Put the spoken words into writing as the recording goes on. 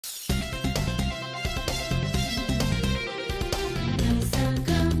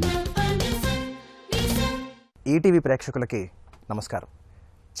ETV ప్రేక్షకులకి నమస్కారం.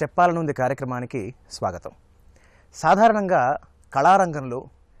 చెప్పాలనుంది కార్యక్రమానికి స్వాగతం. సాధారణంగా కళారంగంలో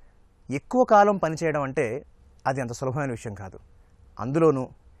ఎక్కువ కాలం పనిచేయడం అంటే అది అంత సులభమైన విషయం కాదు. అందులోనూ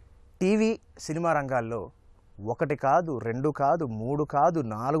టీవీ సినిమా రంగాల్లో 1 కాదు, 2 కాదు, 3 కాదు,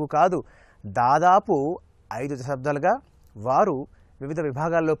 4 కాదు, దాదాపు 5 దశాబ్దాలుగా వారు వివిధ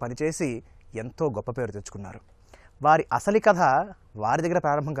విభాగాల్లో పనిచేసి ఎంతో గొప్ప పేరు తెచ్చుకున్నారు. వారి అసలు కథ వారి దగ్గర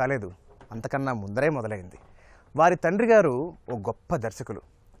ప్రారంభం కాలేదు, అంతకన్నా ముందరే మొదలైంది. వారి తండ్రి గారు ఓ గొప్ప దర్శకులు,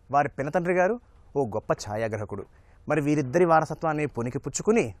 వారి పినతండ్రి గారు ఓ గొప్ప ఛాయాగ్రాహకుడు. మరి వీరిద్దరి వారసత్వాన్ని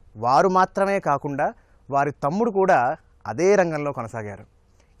పుణికిపుచ్చుకుని వారు మాత్రమే కాకుండా వారి తమ్ముడు కూడా అదే రంగంలో కొనసాగారు.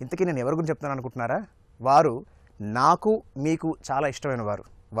 ఇంతకీ నేను ఎవరి గురించి చెప్తున్నాను అనుకుంటున్నారా? వారు నాకు మీకు చాలా ఇష్టమైన వారు.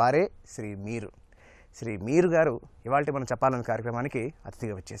 వారే శ్రీ మీరు గారు ఇవాళ మనం చెప్పాలన్న కార్యక్రమానికి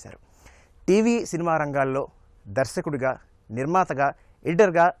అతిథిగా వచ్చేశారు. టీవీ సినిమా రంగాల్లో దర్శకుడిగా, నిర్మాతగా,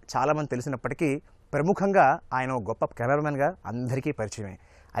 ఎడిటర్గా చాలామంది తెలిసినప్పటికీ ప్రముఖంగా ఆయన గొప్ప కెమెరామెన్గా అందరికీ పరిచయమే.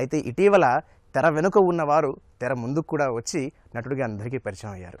 అయితే ఇటీవల తెర వెనుక ఉన్నవారు తెర ముందుకు కూడా వచ్చి నటుడిగా అందరికీ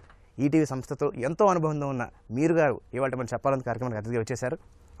పరిచయం అయ్యారు. ఈటీవీ సంస్థతో ఎంతో అనుబంధం ఉన్న మీరు గారు ఇవాళ మనం చెప్పాలన్న కార్యక్రమానికి అతిథిగా వచ్చేశారు.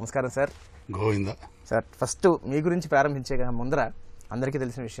 నమస్కారం సార్. గోవింద సార్, ఫస్ట్ మీ గురించి ప్రారంభించే ముందర అందరికీ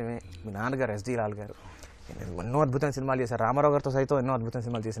తెలిసిన విషయమే, మీ నాన్నగారు ఎస్డి లాల్ గారు ఎన్నో అద్భుతమైన సినిమాలు చేశారు. రామారావు గారితో సైతం ఎన్నో అద్భుతమైన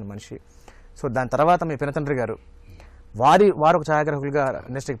సినిమాలు చేసిన మనిషి. సో దాని తర్వాత మీ పినతండ్రి గారు వారు ఒక ఛాయాగ్రాహకులుగా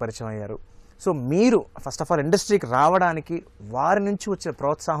ఇండస్ట్రీకి పరిచయం అయ్యారు. సో మీరు ఫస్ట్ ఆఫ్ ఆల్ ఇండస్ట్రీకి రావడానికి వారి నుంచి వచ్చిన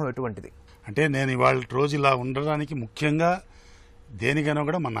ప్రోత్సాహం ఎటువంటిది? అంటే నేను ఇవాళ రోజు ఇలా ఉండడానికి ముఖ్యంగా దేనికైనా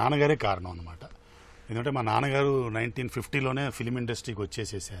కూడా మా నాన్నగారే కారణం అనమాట. ఎందుకంటే మా నాన్నగారు 1950లోనే ఫిలిం ఇండస్ట్రీకి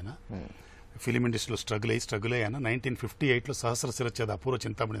వచ్చేసేసి ఆయన ఫిలిం ఇండస్ట్రీలో స్ట్రగుల్ అయ్యాను. 1958లో సహస్ర శిరచ్ఛేద అపూర్వ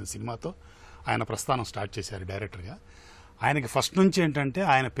చింతామణి సినిమాతో ఆయన ప్రస్థానం స్టార్ట్ చేశారు డైరెక్టర్గా. ఆయనకి ఫస్ట్ నుంచి ఏంటంటే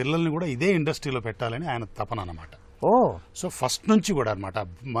ఆయన పిల్లల్ని కూడా ఇదే ఇండస్ట్రీలో పెట్టాలని ఆయన తపన అనమాట. సో ఫస్ట్ నుంచి కూడా అనమాట,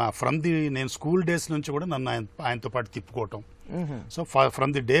 నేను స్కూల్ డేస్ నుంచి కూడా నన్ను ఆయనతో పాటు తిప్పుకోవటం. సో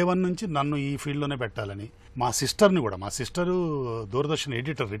ఫ్రమ్ ది డే 1 నుంచి నన్ను ఈ ఫీల్డ్లోనే పెట్టాలని. మా సిస్టరు దూరదర్శన్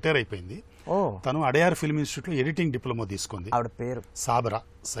ఎడిటర్ రిటైర్ అయిపోయింది. తను అడయార్ ఫిల్మ్ ఇన్స్టిట్యూట్లో ఎడిటింగ్ డిప్లొమా తీసుకుంది. ఆవిడ పేరు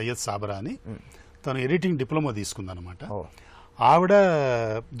సయ్యద్ సాబరా అని. తను ఎడిటింగ్ డిప్లొమా తీసుకుంది అనమాట. ఆవిడ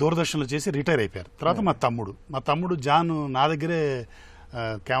దూరదర్శన్లో చేసి రిటైర్ అయిపోయారు. తర్వాత మా తమ్ముడు జాన్ నా దగ్గరే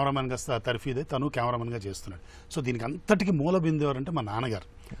కెమెరామెన్గా తర్ఫీదే, తను కెమెరామెన్గా చేస్తున్నాడు. సో దీనికి అంతటికి మూల బిందు ఎవరంటే మా నాన్నగారు.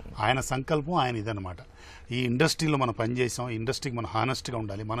 ఆయన సంకల్పం, ఆయన ఇదనమాట. ఈ ఇండస్ట్రీలో మనం పనిచేసాం, ఇండస్ట్రీకి మనం హానెస్ట్గా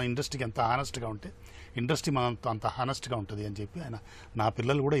ఉండాలి, మన ఇండస్ట్రీకి ఎంత హానెస్ట్గా ఉంటే ఇండస్ట్రీ మనతో అంత హానెస్ట్గా ఉంటుంది అని చెప్పి ఆయన నా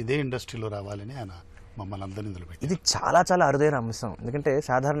పిల్లలు కూడా ఇదే ఇండస్ట్రీలో రావాలని ఆయన మమ్మల్ని అందరినీ నిలబెట్టి. ఇది చాలా చాలా అరుదైన అంశం. ఎందుకంటే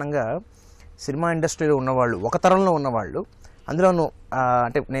సాధారణంగా సినిమా ఇండస్ట్రీలో ఉన్నవాళ్ళు, ఒక తరంలో ఉన్నవాళ్ళు, అందులోనూ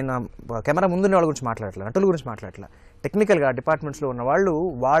అంటే నేను కెమెరా ముందున్న వాళ్ళ గురించి మాట్లాడట్లా, నటుల గురించి మాట్లాడట్లా, టెక్నికల్గా డిపార్ట్మెంట్స్లో ఉన్న వాళ్ళు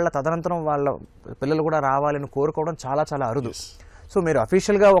వాళ్ళ తదనంతరం వాళ్ళ పిల్లలు కూడా రావాలని కోరుకోవడం చాలా చాలా అరుదు. సో మీరు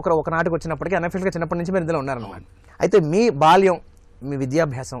అఫీషియల్గా ఒకనాటికి వచ్చినప్పటికీ అన్అఫీషియల్గా చిన్నప్పటి నుంచి మీరు ఇందులో ఉన్నారన్నమాట. అయితే మీ బాల్యం, మీ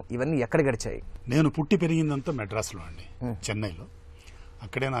విద్యాభ్యాసం ఇవన్నీ ఎక్కడ గడిచాయి? నేను పుట్టి పెరిగిందంతా మెడ్రాస్లో అండి, చెన్నైలో.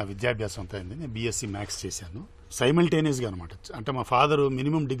 అక్కడే నా విద్యాభ్యాసం అంతా అయింది. నేను బీఎస్సీ మ్యాథ్స్ చేశాను సైమల్టేనియస్గా అనమాట. అంటే మా ఫాదరు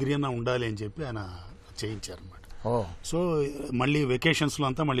మినిమం డిగ్రీ అన్నా ఉండాలి అని చెప్పి ఆయన చేయించారనమాట. సో మళ్ళీ వెకేషన్స్లో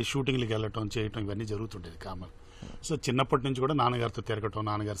అంతా మళ్ళీ షూటింగ్లకి వెళ్ళటం చేయటం ఇవన్నీ జరుగుతుండేది కామన్. సో చిన్నప్పటి నుంచి కూడా నాన్నగారితో తిరగటం,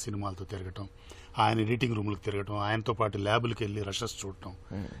 నాన్నగారి సినిమాలతో తిరగటం, ఆయన ఎడిటింగ్ రూమ్లకు తిరగటం, ఆయనతో పాటు ల్యాబులకి వెళ్ళి రషెస్ చూడటం,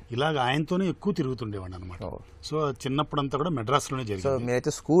 ఇలాగ ఆయనతోనే ఎక్కువ తిరుగుతుండేవాడిని అనమాట. సో చిన్నప్పుడంతా కూడా మెడ్రాస్లోనే జరిగింది.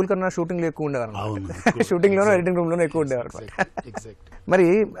 మీరైతే స్కూల్ కన్నా షూటింగ్లో ఎక్కువ ఉండేవారు. అవును, షూటింగ్లోనూ ఎడిటింగ్ రూమ్లోనే ఎక్కువ ఉండేవారు. మరి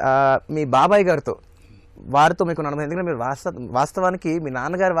మీ బాబాయ్ గారితో, వారితో మీకు అనుభవం, ఎందుకంటే మీరు వాస్తవానికి మీ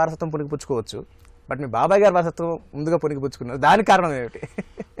నాన్నగారి వారసత్వం పుణికిపుచ్చుకోవచ్చు, బట్ మీ బాబాయ్ గారి వారసత్వం ముందుగా పుణికిపుచ్చుకున్నారు. దానికి కారణం ఏమిటి?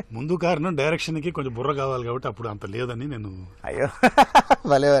 ముందు కారణం డైరెక్షన్కి కొంచెం బుర్ర కావాలి కాబట్టి అప్పుడు అంత లేదని నేను. అయ్యో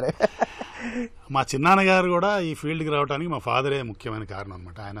భలేవారే. మా చిన్నాన్నగారు కూడా ఈ ఫీల్డ్కి రావడానికి మా ఫాదరే ముఖ్యమైన కారణం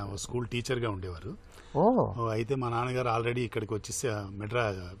అనమాట. ఆయన స్కూల్ టీచర్గా ఉండేవారు. అయితే మా నాన్నగారు ఆల్రెడీ ఇక్కడికి వచ్చి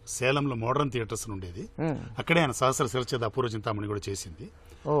సేలంలో మోడర్న్ థియేటర్స్ ఉండేది, అక్కడే ఆయన సహస్ర శిరచ్ఛేద అపూర్వ చింతామణి కూడా చేసింది.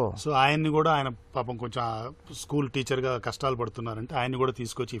 సో ఆయన్ని కూడా ఆయన పాపం కొంచెం స్కూల్ టీచర్గా కష్టాలు పడుతున్నారంటే ఆయన్ని కూడా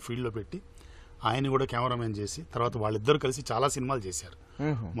తీసుకొచ్చి ఈ ఫీల్డ్లో పెట్టి ఆయన కూడా కెమెరామెన్ చేసి తర్వాత వాళ్ళిద్దరు కలిసి చాలా సినిమాలు చేశారు.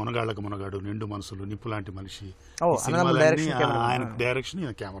 మునగాళ్ళకు మునగాడు, నిండు మనసులు, నిప్పు లాంటి మనిషి, ఆయన డైరెక్షన్,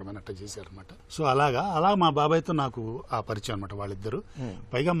 ఈయన కెమెరామెన్ అట్లా చేశారు అనమాట. సో అలా మా బాబాయ్తో నాకు ఆ పరిచయం అనమాట వాళ్ళిద్దరు.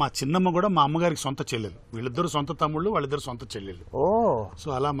 పైగా మా చిన్నమ్మ కూడా మా అమ్మగారికి సొంత చెల్లెలు, వీళ్ళిద్దరు సొంత తమ్ముళ్ళు, వాళ్ళిద్దరు సొంత చెల్లెలు. సో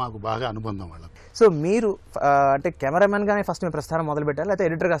అలా మాకు బాగా అనుబంధం వాళ్ళ. సో మీరు అంటే కెమెరామెన్ గానే ఫస్ట్ మీ ప్రస్థానం మొదలు పెట్టారు, లేకపోతే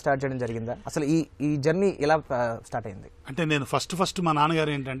ఎడిటర్ గా స్టార్ట్ చేయడం జరిగిందా? అసలు ఈ జర్నీ ఎలా స్టార్ట్ అయింది? అంటే నేను ఫస్ట్ మా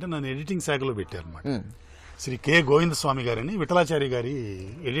నాన్నగారు ఏంటంటే నన్ను ఎడిటింగ్ శాఖలో పెట్టారు అనమాట. శ్రీ కె గోవిందస్వామి గారని విఠలాచారి గారి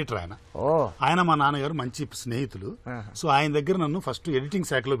ఎడిటర్ ఆయన మా నాన్నగారు మంచి స్నేహితులు. సో ఆయన దగ్గర నన్ను ఫస్ట్ ఎడిటింగ్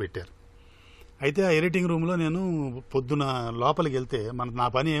శాఖలో పెట్టారు. అయితే ఆ ఎడిటింగ్ రూమ్లో నేను పొద్దున లోపలికి వెళ్తే నా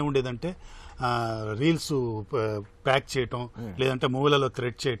పని ఏముండేదంటే రీల్స్ ప్యాక్ చేయటం, లేదంటే మూవీలలో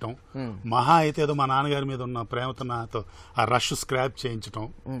థ్రెడ్ చేయటం, మహా అయితే ఏదో మా నాన్నగారి మీద ఉన్న ప్రేమతో నాతో ఆ రష్ స్క్రాప్ చేయించడం,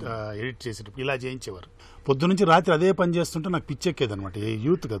 ఎడిట్ చేసేటప్పుడు ఇలా చేయించేవారు. పొద్దునుంచి రాత్రి అదే పని చేస్తుంటే నాకు పిచ్చెక్కేది అనమాట. ఏ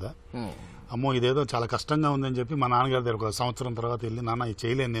యూత్ కదా, అమ్మో ఇదేదో చాలా కష్టంగా ఉందని చెప్పి మా నాన్నగారి దగ్గర ఒక సంవత్సరం తర్వాత వెళ్ళి, నాన్న ఇది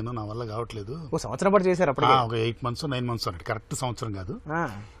చేయలేను నేను, నా వల్ల కావట్లేదు. సంవత్సరం పాటు చేశారు అప్పుడు? ఒక 8 months 9 months అన్నట్టు, కరెక్ట్ సంవత్సరం కాదు.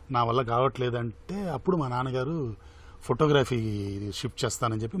 నా వల్ల కావట్లేదు అంటే అప్పుడు మా నాన్నగారు ఫోటోగ్రఫీ షిఫ్ట్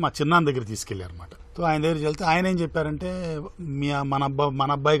చేస్తానని చెప్పి మా చిన్నాన్న దగ్గర తీసుకెళ్లారు అనమాట. సో ఆయన దగ్గరికి వెళ్తే ఆయన ఏం చెప్పారంటే,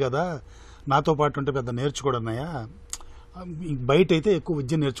 మన అబ్బాయి కదా, నాతో పాటు ఉంటే పెద్ద నేర్చుకోడన్నాయా, బయట అయితే ఎక్కువ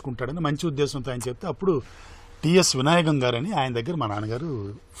విద్య నేర్చుకుంటాడని మంచి ఉద్దేశంతో ఆయన చెప్తే అప్పుడు టిఎస్ వినాయకం గారని ఆయన దగ్గర మా నాన్నగారు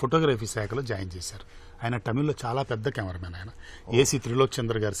ఫోటోగ్రఫీ శాఖలో జాయిన్ చేశారు. ఆయన తమిళ్లో చాలా పెద్ద కెమెరామెన్. ఆయన ఏసీ త్రిలోక్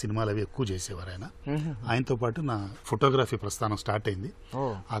చంద్ర గారి సినిమాలు అవి ఎక్కువ చేసేవారు. ఆయనతో పాటు నా ఫోటోగ్రఫీ ప్రస్థానం స్టార్ట్ అయింది.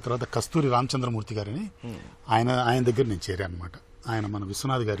 ఆ తర్వాత కస్తూరి రామచంద్రమూర్తి గారిని ఆయన దగ్గర నేను చేరాను అనమాట. ఆయన మన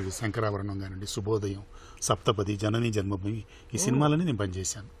విశ్వనాథ్ గారి శంకరాభరణం గారండి, శుభోదయం, సప్తపది, జనని జన్మభూమి, ఈ సినిమాలని నేను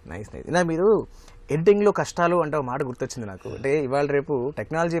పనిచేశాను. నైస్. ఇలా మీరు ఎడిటింగ్ లో కష్టాలు అంటే ఒక మాట గుర్తొచ్చింది నాకు. అంటే ఇవాళ రేపు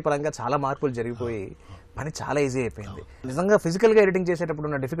టెక్నాలజీ పరంగా చాలా మార్పులు జరిగిపోయి పని చాలా ఈజీ అయిపోయింది. నిజంగా ఫిజికల్ గా ఎడిటింగ్ చేసేటప్పుడు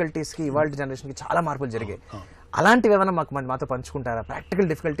ఉన్న డిఫికల్టీస్ కి ఇవాళ జనరేషన్ కి చాలా మార్పులు జరిగాయి. అలాంటివి ఏమైనా మాతో పంచుకుంటారా? Practical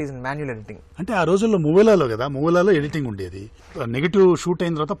difficulties in manual editing. అంటే ఆ రోజుల్లో మూవీలలో ఎడిటింగ్ ఉండేది. నెగిటివ్ షూట్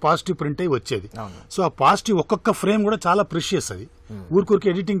అయిన తర్వాత పాజిటివ్ ప్రింట్ అయ్యి వచ్చేది. సో ఆ పాజిటివ్ ఒక్కొక్క ఫ్రేమ్ కూడా చాలా ప్రెషియస్. అది ఊరికి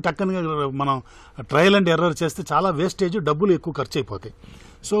ఎడిటింగ్ టక్కనగా మనం ట్రయల్ అండ్ ఎర్రర్ చేస్తే చాలా వేస్టేజ్, డబ్బులు ఎక్కువ ఖర్చు అయిపోతాయి.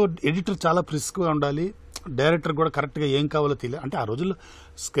 సో ఎడిటర్ చాలా ప్రిస్క్గా ఉండాలి, డైరెక్టర్ కూడా కరెక్ట్గా ఏం కావాలో తెలియదు. అంటే ఆ రోజుల్లో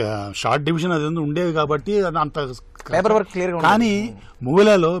షార్ట్ డివిజన్ అది ఉండేవి కాబట్టి అది అంత పేపర్ వర్క్ క్లియర్. కానీ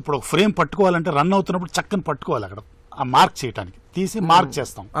మూవీలలో ఇప్పుడు ఒక ఫ్రేమ్ పట్టుకోవాలంటే రన్ అవుతున్నప్పుడు చక్కని పట్టుకోవాలి, అక్కడ ఆ మార్క్ చేయడానికి తీసి మార్క్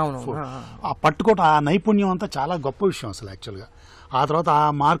చేస్తాం. ఆ పట్టుకోవటం, ఆ నైపుణ్యం అంతా చాలా గొప్ప విషయం అసలు యాక్చువల్గా. ఆ తర్వాత ఆ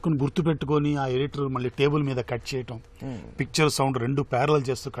మార్కును గుర్తుపెట్టుకొని ఆ ఎడిటర్ మళ్ళీ టేబుల్ మీద కట్ చేయటం, పిక్చర్ సౌండ్ రెండు ప్యారలల్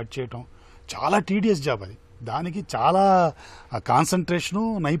చేస్తూ కట్ చేయటం చాలా టీడియస్ జాబ్. అది దానికి చాలా కాన్సన్ట్రేషను,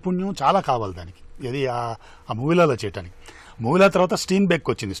 నైపుణ్యం చాలా కావాలి దానికి. ఇది ఆ మూవీలలో చేయటానికి. మూవీల తర్వాత స్టీన్ బెక్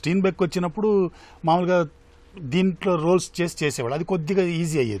వచ్చింది. స్టీన్ బెక్ వచ్చినప్పుడు మామూలుగా దీంట్లో రోల్స్ చేసేవాడు, అది కొద్దిగా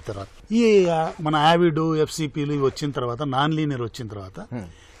ఈజీ అయ్యేది. తర్వాత ఈ మన యావిడ్, ఎఫ్సిపిలు ఇవి వచ్చిన తర్వాత, నాన్ లీనియర్ వచ్చిన తర్వాత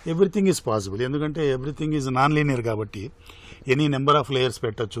ఎవ్రీథింగ్ ఈజ్ పాసిబుల్. ఎందుకంటే ఎవ్రీథింగ్ ఈజ్ నాన్ లీనియర్ కాబట్టి ఎనీ నెంబర్ ఆఫ్ లేయర్స్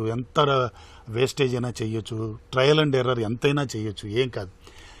పెట్టచ్చు, ఎంత వేస్టేజ్ అయినా చెయ్యొచ్చు, ట్రయల్ అండ్ ఎర్రర్ ఎంతైనా చెయ్యొచ్చు, ఏం కాదు.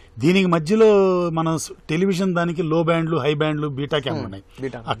 దీనికి మధ్యలో మనం టెలివిజన్ దానికి లో బ్యాండ్లు, హై బ్యాండ్లు, బీటా క్యామ్ ఉన్నాయి.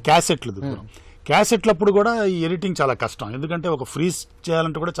 ఆ క్యాసెట్లు క్యాసెట్లప్పుడు కూడా ఈ ఎడిటింగ్ చాలా కష్టం. ఎందుకంటే ఒక ఫ్రీజ్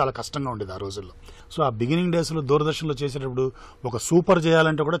చేయాలంటే కూడా చాలా కష్టంగా ఉండేది ఆ రోజుల్లో. సో ఆ బిగినింగ్ డేస్లో దూరదర్శన్లో చేసేటప్పుడు ఒక సూపర్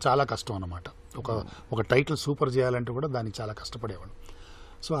చేయాలంటే కూడా చాలా కష్టం అన్నమాట. ఒక టైటిల్ సూపర్ చేయాలంటే కూడా దానికి చాలా కష్టపడేవాడు.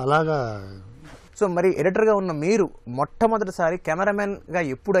 సో అలాగా. సో మరి ఎడిటర్గా ఉన్న మీరు మొట్టమొదటిసారి కెమెరామెన్గా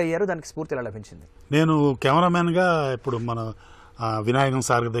ఎప్పుడు అయ్యారు? దానికి స్ఫూర్తి ఎలా లభించింది? నేను కెమెరామెన్గా ఇప్పుడు మన వినాయకం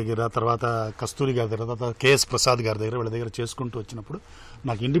సార్ దగ్గర, తర్వాత కస్తూరి గారి దగ్గర, తర్వాత కేఎస్ ప్రసాద్ గారి దగ్గర, వీళ్ళ దగ్గర చేసుకుంటూ వచ్చినప్పుడు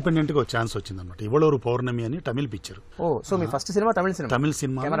నాకు ఇండిపెండెంట్గా ఒక ఛాన్స్ వచ్చింది అనమాట. ఇవ్వలూరు పౌర్ణమి అని తమిళ్ పిక్చర్. సో మీ ఫస్ట్ సినిమా తమిళ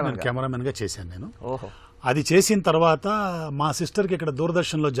సినిమా కెమెరామెన్గా చేశాను నేను. అది చేసిన తర్వాత మా సిస్టర్కి ఇక్కడ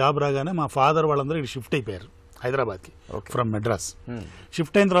దూరదర్శన్లో జాబ్ రాగానే మా ఫాదర్ వాళ్ళందరూ ఇక్కడ షిఫ్ట్ అయిపోయారు హైదరాబాద్కి ఫ్రమ్ మెడ్రాస్.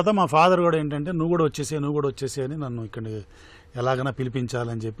 షిఫ్ట్ అయిన తర్వాత మా ఫాదర్ కూడా ఏంటంటే నువ్వు కూడా వచ్చేసే అని నన్ను ఇక్కడ ఎలాగైనా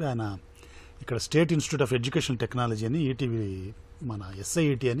పిలిపించాలని చెప్పి ఆయన ఇక్కడ state institute of education technology అని ఈటీవీ మన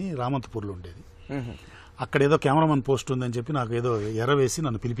SIET అని రామంతపూర్లో ఉండేది. అక్కడ ఏదో కెమెరామన్ పోస్ట్ ఉందని చెప్పి నాకు ఏదో ఎర్రవేసి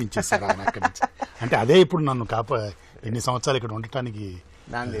నన్ను పిలిపించేస్తారు ఆయన అక్కడి నుంచి. అంటే అదే ఇప్పుడు నన్ను ఎన్ని సంవత్సరాలు ఇక్కడ ఉండటానికి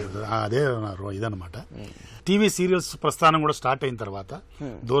అదే ఇదనమాట. టీవీ సీరియల్స్ ప్రస్థానం కూడా స్టార్ట్ అయిన తర్వాత,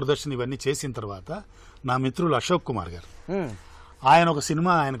 దూరదర్శన్ ఇవన్నీ చేసిన తర్వాత నా మిత్రులు అశోక్ కుమార్ గారు,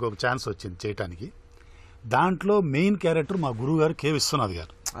 ఆయనకు ఒక ఛాన్స్ వచ్చింది చేయటానికి. దాంట్లో మెయిన్ క్యారెక్టర్ మా గురువు గారు కె విశ్వనాథ్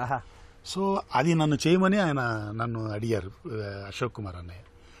గారు. సో అది నన్ను చేయమని ఆయన నన్ను అడిగారు, అశోక్ కుమార్ అన్నయ్య.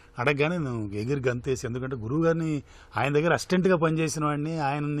 అడగగానే నువ్వు ఎగిరి గంతేసి, ఎందుకంటే గురువు గారిని ఆయన దగ్గర అసిస్టెంట్గా పనిచేసిన వాడిని,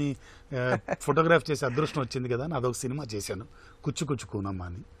 ఆయనని ఫోటోగ్రాఫ్ చేసే అదృష్టం వచ్చింది కదా అని అదొక సినిమా చేశాను, కుచ్చు కుచ్చు కూనమ్మ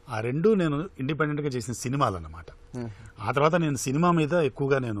అని. ఆ రెండు నేను ఇండిపెండెంట్గా చేసిన సినిమాలు అన్నమాట. ఆ తర్వాత నేను సినిమా మీద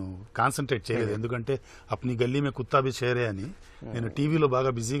ఎక్కువగా నేను కాన్సన్ట్రేట్ చేయలేదు, ఎందుకంటే అప్ని గల్లీ మే కుత్తా భీ షేరే అని నేను టీవీలో బాగా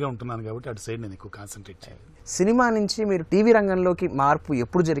బిజీగా ఉంటున్నాను కాబట్టి అటు సైడ్ నేను ఎక్కువ కాన్సన్ట్రేట్ చేయలేదు. సినిమా నుంచి మీరు టీవీ రంగంలోకి మార్పు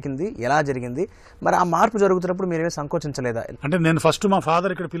ఎప్పుడు జరిగింది, ఎలా జరిగింది? మరి ఆ మార్పు జరుగుతున్నప్పుడు మీరేమీ సంకోచించలేదా? అంటే నేను ఫస్ట్ మా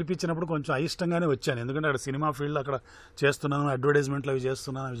ఫాదర్ ఇక్కడ పిలిపించినప్పుడు కొంచెం అయిష్టంగానే వచ్చాను, ఎందుకంటే అక్కడ సినిమా ఫీల్డ్ అక్కడ చేస్తున్నాను, అడ్వర్టైజ్మెంట్లు అవి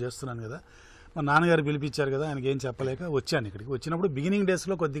చేస్తున్నాను కదా. మా నాన్నగారు పిలిపించారు కదా, ఆయనకి ఏం చెప్పలేక వచ్చాను ఇక్కడికి. వచ్చినప్పుడు బిగినింగ్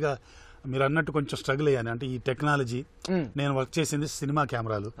డేస్లో కొద్దిగా మీరు అన్నట్టు కొంచెం స్ట్రగుల్ అయ్యాను. అంటే ఈ టెక్నాలజీ, నేను వర్క్ చేసింది సినిమా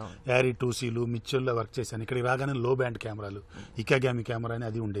కెమెరాలు, యారీ 2Cలు, మిచ్చల్లో వర్క్ చేశాను. ఇక్కడికి రాగానే లో బ్యాండ్ కెమెరాలు, ఇకాగామి కెమెరా అని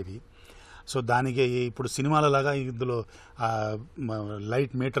అది ఉండేవి. సో దానికి ఇప్పుడు సినిమాల లాగా ఇందులో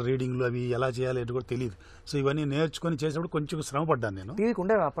లైట్ మీటర్ రీడింగ్లు అవి ఎలా చేయాలి అది కూడా తెలియదు. సో ఇవన్నీ నేర్చుకొని చేసేప్పుడు కొంచెం శ్రమ పడ్డాను నేను. టీవీకి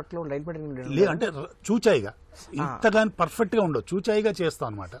ఉండే అప్పట్లో లైట్ అంటే చూచాయిగా ఇంతగాని పర్ఫెక్ట్గా ఉండవు, చూచాయిగా చేస్తాం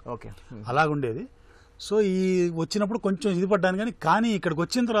అనమాట. ఓకే, అలాగుండేది. సో ఈ వచ్చినప్పుడు కొంచెం ఇది పడ్డాను. కానీ ఇక్కడికి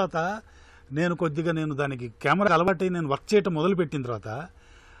వచ్చిన తర్వాత నేను దానికి కెమెరా అలవాటు నేను వర్క్ చేయటం మొదలుపెట్టిన తర్వాత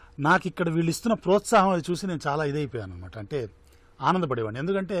నాకు ఇక్కడ వీళ్ళు ఇస్తున్న ప్రోత్సాహం అది చూసి నేను చాలా ఇదైపోయాను అనమాట. అంటే ఆనందపడేవాడిని.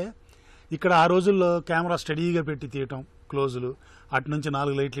 ఎందుకంటే ఇక్కడ ఆ రోజుల్లో కెమెరా స్టడీగా పెట్టి తీయటం, క్లోజులు, అటు నుంచి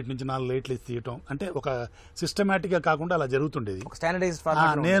 4 లైట్లు ఇటు నుంచి 4 లైట్లు తీయటం, అంటే ఒక సిస్టమేటిక్గా కాకుండా అలా జరుగుతుండేది.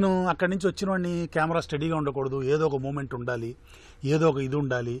 నేను అక్కడి నుంచి వచ్చిన వాడిని కెమెరా స్టడీగా ఉండకూడదు, ఏదో ఒక మూమెంట్ ఉండాలి, ఏదో ఒక ఇది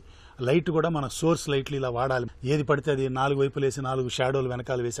ఉండాలి, లైట్ కూడా మన సోర్స్ లైట్లు ఇలా వాడాలి, ఏది పడితే అది 4 వైపులు వేసి 4 షాడోలు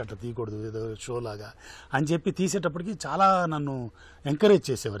వెనకాల వేసి అట్లా తీయకూడదు ఏదో షో లాగా అని చెప్పి తీసేటప్పటికి చాలా నన్ను ఎంకరేజ్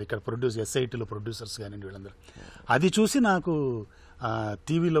చేసేవారు ఇక్కడ ఎస్ఐటీలో ప్రొడ్యూసర్స్ కానీ వీళ్ళందరూ. అది చూసి నాకు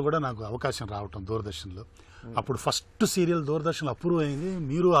టీవీలో కూడా నాకు అవకాశం రావటం దూరదర్శన్లో. అప్పుడు ఫస్ట్ సీరియల్ దూరదర్శన్లో అప్రూవ్ అయింది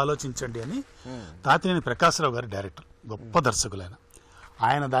మీరు ఆలోచించండి అని. తాతినేని ప్రకాశ్రావు గారు డైరెక్టర్, గొప్ప దర్శకులైన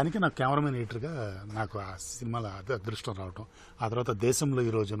ఆయన. దానికి నాకు కెమెరామెన్ ఎడిటర్గా నాకు ఆ సినిమాలో అదృష్టం రావటం. ఆ తర్వాత దేశంలో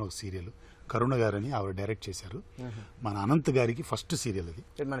ఈ రోజున ఒక సీరియల్ కరుణ గారని ఆవిడ డైరెక్ట్ చేశారు. మన అనంత్ గారికి ఫస్ట్ సీరియల్ అది.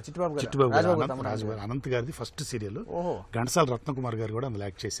 చిట్టుబాబు గారు అనంత్ గారిది ఫస్ట్ సీరియల్. ఘంటసాల రత్నకుమార్ గారు కూడా అందులో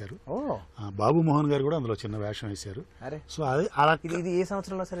యాక్ట్ చేశారు. బాబు మోహన్ గారు కూడా అందులో చిన్న వేషం వేశారు. సో అది అలా ఇది ఏ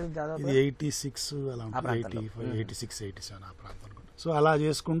సంవత్సరంలో సార్? ఇది 86 అలా 86, 87 ఆ ప్రాంతం. సో అలా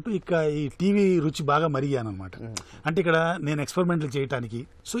చేసుకుంటూ ఇక ఈ టీవీ రుచి బాగా మరిగాను అనమాట. అంటే ఇక్కడ నేను ఎక్స్పెరిమెంట్లు చేయడానికి.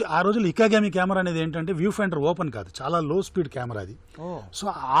 సో ఆ రోజుల్లో ఇకాగామి కెమెరా అనేది ఏంటంటే వ్యూ ఫైండర్ ఓపెన్ కాదు, చాలా లో స్పీడ్ కెమెరా అది. సో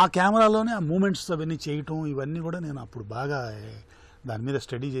ఆ కెమెరాలోనే ఆ మూమెంట్స్ అవన్నీ చేయటం ఇవన్నీ కూడా నేను అప్పుడు బాగా దాని మీద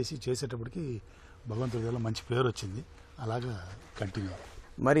స్టడీ చేసేటప్పటికి భగవంతుడి వల్ల మంచి పేరు వచ్చింది. అలాగా కంటిన్యూ.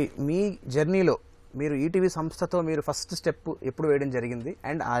 మరి మీ జర్నీలో మీరు ఈటీవీ సంస్థతో మీరు ఫస్ట్ స్టెప్ ఎప్పుడు వేయడం జరిగింది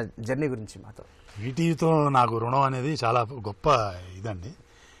అండ్ ఆ జర్నీ గురించి మాతో. ఈటీవీతో నాకు రుణం అనేది చాలా గొప్ప ఇదండి.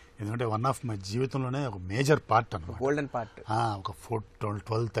 ఎందుకంటే వన్ ఆఫ్ మై జీవితంలోనే ఒక మేజర్ పార్ట్ అన్నమాట, గోల్డెన్ పార్ట్. ఒక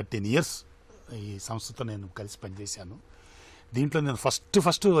 12-13 ఇయర్స్ ఈ సంస్థతో నేను కలిసి పనిచేశాను. దీంట్లో నేను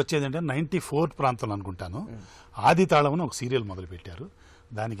ఫస్ట్ వచ్చేది అంటే 94 ప్రాంతంలో అనుకుంటాను. ఆది తాళం అని ఒక సీరియల్ మొదలుపెట్టారు.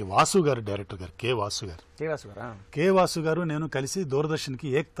 దానికి వాసు గారు డైరెక్టర్ గారు, కే వాసు గారు నేను కలిసి దూరదర్శన్కి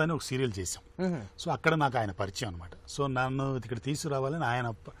ఏక్తా అని ఒక సీరియల్ చేశాం. సో అక్కడ నాకు ఆయన పరిచయం అనమాట. సో నన్ను ఇక్కడ తీసుకురావాలని ఆయన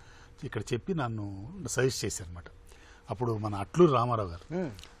ఇక్కడ చెప్పి నన్ను సజెస్ట్ చేశారు అనమాట. అప్పుడు మన అట్లూరు రామారావు గారు,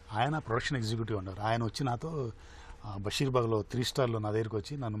 ఆయన ప్రొడక్షన్ ఎగ్జిక్యూటివ్ ఉన్నారు. ఆయన వచ్చి నాతో బషీర్బాగ్లో 3 స్టార్లో నా దగ్గరికి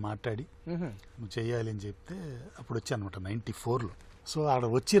వచ్చి నన్ను మాట్లాడి నువ్వు చెయ్యాలి అని చెప్తే అప్పుడు వచ్చి అనమాట 94లో. సో అక్కడ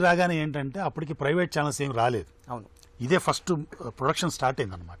వచ్చి రాగానే ఏంటంటే అప్పటికి ప్రైవేట్ ఛానల్స్ ఏమి రాలేదు. అవును, ఇదే ఫస్ట్ ప్రొడక్షన్ స్టార్ట్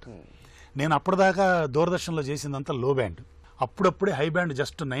అయింది అనమాట. నేను అప్పటిదాకా దూరదర్శన్లో చేసిందంతా లో బ్యాండ్, అప్పుడప్పుడే హై బ్యాండ్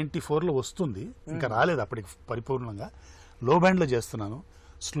జస్ట్ 94లో వస్తుంది, ఇంకా రాలేదు అప్పటికి పరిపూర్ణంగా. లో బ్యాండ్లో చేస్తున్నాను.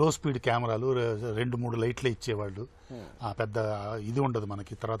 స్లో స్పీడ్ కెమెరాలు, 2-3 లైట్లే ఇచ్చేవాళ్ళు, పెద్ద ఇది ఉండదు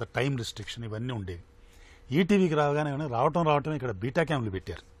మనకి. తర్వాత టైం రిస్ట్రిక్షన్ ఇవన్నీ ఉండేవి. ఈటీవీకి రాగానే రావటం ఇక్కడ బీటా క్యామ్లు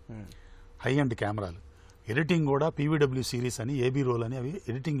పెట్టారు, హై అండ్ కెమెరాలు. ఎడిటింగ్ కూడా పీవీడబ్ల్యూ సిరీస్ అని, ఏబీ రోల్ అని అవి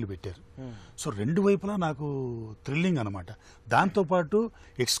ఎడిటింగ్లు పెట్టారు. సో 2 వైపులా నాకు థ్రిల్లింగ్ అనమాట. దాంతోపాటు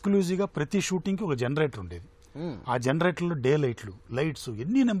ఎక్స్క్లూజివ్గా ప్రతి షూటింగ్కి ఒక జనరేటర్ ఉండేది. ఆ జనరేటర్లో డే లైట్స్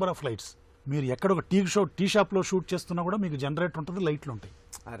ఎన్ని నెంబర్ ఆఫ్ లైట్స్. మీరు ఎక్కడ ఒక టీ షాప్లో షూట్ చేస్తున్నా కూడా మీకు జనరేటర్ ఉంటుంది, లైట్లు ఉంటాయి.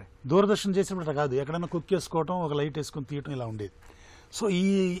 దూరదర్శన్ చేసేప్పుడు కాదు, ఎక్కడైనా కుక్ చేసుకోవటం, ఒక లైట్ వేసుకొని తీయటం ఇలా ఉండేది. సో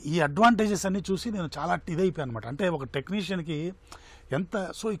ఈ అడ్వాంటేజెస్ అన్ని చూసి నేను చాలా ఇదైపోయాను అనమాట. అంటే ఒక టెక్నీషియన్కి ఎంత,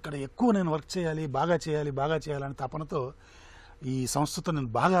 సో ఇక్కడ ఎక్కువ నేను వర్క్ చేయాలి, బాగా చేయాలని తపనతో ఈ సంస్థతో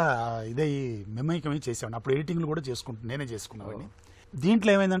నేను బాగా ఇదయ్యి మెమైకమై చేసేవాడిని. అప్పుడు ఎడిటింగ్లు కూడా నేనే చేసుకునేవాడిని. దీంట్లో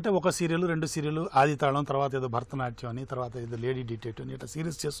ఏమైందంటే ఒక సీరియల్ 2 సీరియల్, ఆది తాళం, తర్వాత ఏదో భరతనాట్యం అని, తర్వాత ఏదో లేడీ డిటెక్టివ్ అని, ఇట్లా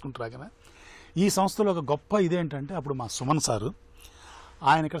సీరియల్స్ చేసుకుంటారా కదా. ఈ సంస్థలో ఒక గొప్ప ఇదేంటంటే అప్పుడు మా సుమన్ సారు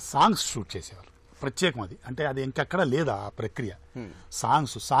ఆయన ఇక్కడ సాంగ్స్ షూట్ చేసేవారు, ప్రత్యేకం అది. అంటే అది ఇంకెక్కడ లేదా ఆ ప్రక్రియ.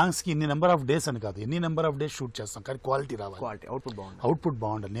 సాంగ్స్కి ఇన్ని నెంబర్ ఆఫ్ డేస్ అని కాదు, ఎన్ని నెంబర్ ఆఫ్ డేస్ షూట్ చేస్తాం, కానీ క్వాలిటీ రావాలి, అవుట్పుట్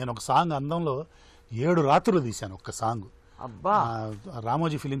బాగుండాలి. నేను ఒక సాంగ్ అందంలో 7 రాత్రులు తీశాను ఒక్క సాంగ్.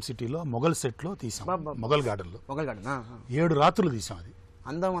 రామోజీ ఫిలిం సిటీలో మొఘల్ సెట్లో తీసాం, మొఘల్ గార్డెన్లో 7 రాత్రులు తీసాం. అది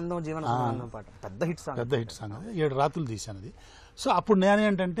పెద్ద హిట్ సాంగ్, అది 7 రాత్రులు తీశాను అది. సో అప్పుడు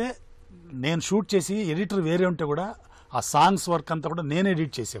నేనేంటంటే నేను షూట్ చేసి ఎడిటర్ వేరే ఉంటే కూడా ఆ సాంగ్స్ వర్క్ అంతా కూడా నేను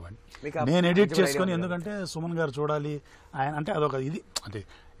ఎడిట్ చేసేవాడిని. నేను ఎడిట్ చేసుకొని, ఎందుకంటే సుమన్ గారు చూడాలి ఆయన, అంటే అదొక ఇది, అంటే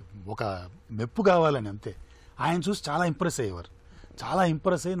ఒక మెప్పు కావాలని అంతే. ఆయన చూసి చాలా ఇంప్రెస్ అయ్యేవారు. చాలా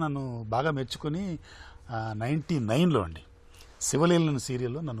ఇంప్రెస్ అయ్యి నన్ను బాగా మెచ్చుకొని 99లో అండి శివలీల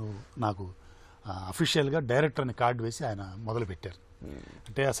సీరియల్లో నాకు అఫీషియల్గా డైరెక్టర్ అని కార్డు వేసి ఆయన మొదలుపెట్టారు.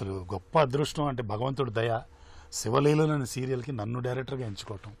 అంటే అసలు గొప్ప అదృష్టం, అంటే భగవంతుడి దయ. శివలీలని సీరియల్కి నన్ను డైరెక్టర్గా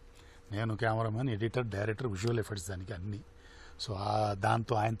ఎంచుకోవటం, నేను cameraman, editor, director, visual effects, దానికి అన్నీ. సో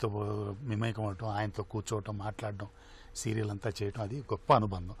దాంతో ఆయనతో మిమేకం అవటం, ఆయనతో కూర్చోవటం, మాట్లాడడం, సీరియల్ అంతా చేయటం, అది గొప్ప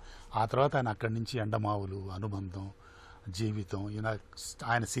అనుబంధం. ఆ తర్వాత ఆయన అక్కడి నుంచి ఎండమావులు, అనుబంధం, జీవితం,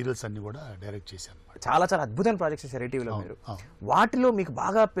 ఆయన సీరియల్స్ అన్ని కూడా డైరెక్ట్ చేశాను అనమాట. చాలా చాలా అద్భుతమైన ప్రాజెక్ట్స్ చేశారు ఈటీవీలో మీరు. వాటిలో మీకు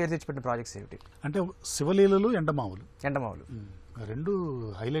బాగా పేరు తెచ్చిపెట్టిన ప్రాజెక్ట్స్ ఏమిటి? అంటే శివలీలలు, ఎండమావులు. ఎండమావులు రెండు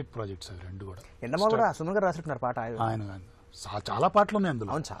హైలైట్ ప్రాజెక్ట్స్ అవి రెండు కూడా. ఎండమావులు కూడా సుమన్ గారు రాసిస్తున్నారు పాట. ఆయన చాలా పాటలు ఉన్నాయి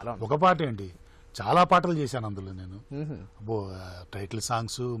అందులో. అవును, చాలా. ఒక పాట ఏంటి, చాలా పాటలు చేశాను అందులో నేను. అబ్బో, టైటిల్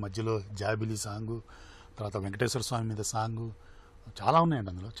సాంగ్స్, మధ్యలో జాబిలి సాంగ్, తర్వాత వెంకటేశ్వర స్వామి మీద సాంగ్, చాలా ఉన్నాయండి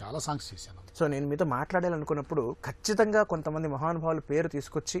అందులో. చాలా సాంగ్స్ చేశాను. సో నేను మీతో మాట్లాడాలనుకున్నప్పుడు ఖచ్చితంగా కొంతమంది మహానుభావుల పేరు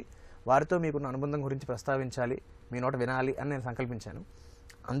తీసుకొచ్చి వారితో మీకున్న అనుబంధం గురించి ప్రస్తావించాలి, మీ నోట వినాలి అని నేను సంకల్పించాను.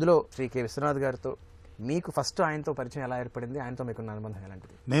 అందులో శ్రీ కె విశ్వనాథ్ గారితో మీకు ఫస్ట్ ఆయనతో పరిచయం ఎలా ఏర్పడింది, ఆయనతో మీకున్న అనుబంధం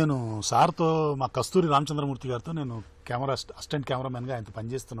ఎలాంటిది? నేను సార్తో, మా కస్తూరి రామచంద్రమూర్తి గారితో నేను అసిస్టెంట్ కెమెరామెన్గా ఆయనతో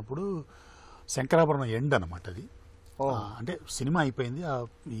పనిచేస్తున్నప్పుడు శంకరాభరణం ఎండ్ అనమాట అది. అంటే సినిమా అయిపోయింది,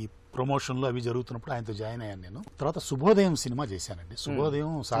 ఈ ప్రమోషన్లు అవి జరుగుతున్నప్పుడు ఆయనతో జాయిన్ అయ్యాను నేను. తర్వాత శుభోదయం సినిమా చేశానండి.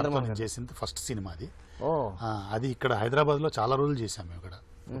 శుభోదయం సార్తో నేను చేసింది ఫస్ట్ సినిమా అది. అది ఇక్కడ హైదరాబాద్లో చాలా రోజులు చేశాం మేము, ఇక్కడ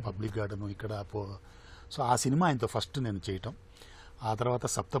పబ్లిక్ గార్డెన్ ఇక్కడ. సో ఆ సినిమా ఆయనతో ఫస్ట్ నేను చేయటం. ఆ తర్వాత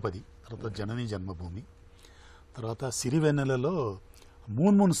సప్తపది, తర్వాత జనని జన్మభూమి, తర్వాత సిరివెన్నెలలో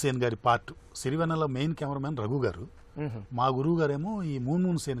మూన్ సేన్ గారి part. Sirivennela main cameraman Raghu గారు, మా గురువు గారేమో ఈ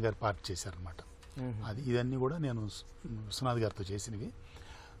మూన్ సేన్ గారి పార్ట్ చేశారనమాట. అది ఇదన్నీ కూడా నేను విశ్వనాథ్ గారితో చేసినవి.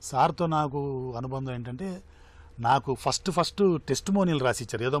 సార్తో నాకు అనుబంధం ఏంటంటే, నాకు ఫస్ట్ టెస్టిమోనియల్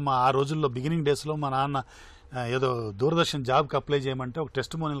రాసిచ్చారు. ఏదో ఆ రోజుల్లో బిగినింగ్ డేస్లో మా నాన్న ఏదో దూరదర్శన్ జాబ్కి అప్లై చేయమంటే ఒక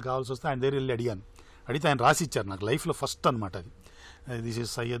టెస్టిమోనియల్ కావాల్సి వస్తే ఆయన దగ్గర వెళ్ళి అడిగితే ఆయన రాసిచ్చారు నాకు లైఫ్లో ఫస్ట్ అనమాట అది. This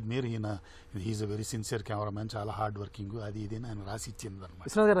is S.Meer, he's a very sincere cameraman, చాలా హార్డ్ వర్కింగ్, అది ఇది ఆయన రాసిచ్చింది అనమాట.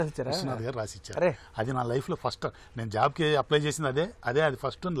 విశ్వనాథ్ గారు రాసిచ్చారు. అది నా లైఫ్లో ఫస్ట్. నేను జాబ్కి అప్లై చేసింది అదే అది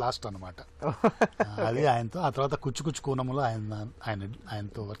ఫస్ట్ అండ్ లాస్ట్ అనమాట. అది ఆయనతో. ఆ తర్వాత కుచ్చు కూనములో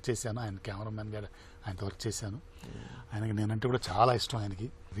ఆయనతో వర్క్ చేశాను. ఆయన కెమెరామెన్ గారు, ఆయనతో వర్క్ చేశాను. ఆయనకి నేనంటే కూడా చాలా ఇష్టం ఆయనకి.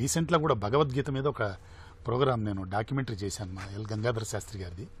 రీసెంట్గా కూడా భగవద్గీత మీద ఒక ప్రోగ్రామ్ నేను డాక్యుమెంటరీ చేశాను, మా ఎల్ గంగాధర శాస్త్రి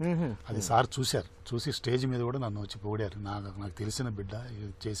గారిది. అది సార్ చూసి స్టేజ్ మీద కూడా నన్ను వచ్చి పొగిడారు. నాకు తెలిసిన బిడ్డ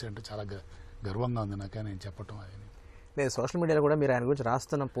చేశారంటే చాలా గర్వంగా ఉంది నాకు నేను చెప్పటం. అది నేను సోషల్ మీడియాలో కూడా మీరు ఆయన గురించి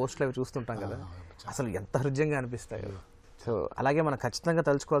రాస్తున్న పోస్టులు అవి చూస్తుంటాం కదా, అసలు ఎంత హృదయంగా అనిపిస్తాయి. సో అలాగే మనం ఖచ్చితంగా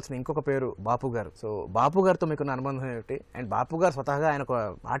తలుచుకోవాల్సిన ఇంకొక పేరు బాపు గారు. సో బాపు గారితో మీకున్న అనుబంధం ఏమిటి? అండ్ బాపు గారు స్వతహాగా ఆయన ఒక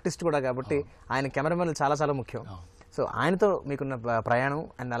ఆర్టిస్ట్ కూడా కాబట్టి ఆయన కెమెరామెన్లు చాలా చాలా ముఖ్యం. సో ఆయనతో మీకున్న ప్రయాణం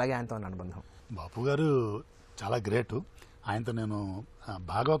అండ్ అలాగే ఆయనతో ఉన్న అనుబంధం. బాపు గారు చాలా గ్రేటు. ఆయనతో నేను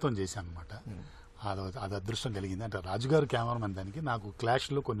భాగవతం చేశాను అనమాట. అది అదృష్టం కలిగింది. అంటే రాజుగారు కెమెరామెన్, దానికి నాకు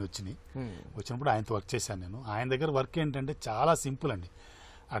క్లాష్లు కొన్ని వచ్చినప్పుడు ఆయనతో వర్క్ చేశాను నేను. ఆయన దగ్గర వర్క్ ఏంటంటే చాలా సింపుల్ అండి.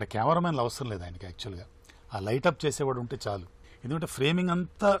 అక్కడ కెమెరామెన్లు అవసరం లేదు ఆయనకి. యాక్చువల్గా ఆ లైటప్ చేసేవాడు ఉంటే చాలు. ఎందుకంటే ఫ్రేమింగ్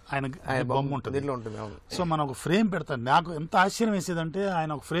అంతా ఆయన బొమ్మ ఉంటుంది. సో మనం ఒక ఫ్రేమ్ పెడతాం. నాకు ఎంత ఆశ్చర్యం వేసేదంటే,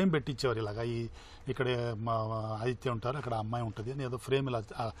 ఆయన ఒక ఫ్రేమ్ పెట్టించేవారు ఇలాగా. ఇక్కడ మా ఆదిత్య ఉంటారు, అక్కడ అమ్మాయి ఉంటుంది అని ఏదో ఫ్రేమ్ ఇలా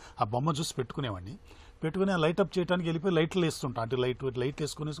ఆ బొమ్మ చూసి పెట్టుకుని లైటప్ చేయడానికి వెళ్ళిపోయి లైట్లు వేస్తుంటాం. అంటే లైట్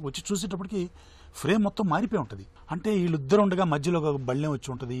వేసుకుని వచ్చి చూసేటప్పటికి ఫ్రేమ్ మొత్తం మారిపోయి ఉంటుంది. అంటే వీళ్ళిద్దరు ఉండగా మధ్యలో ఒక బళ్ళెం వచ్చి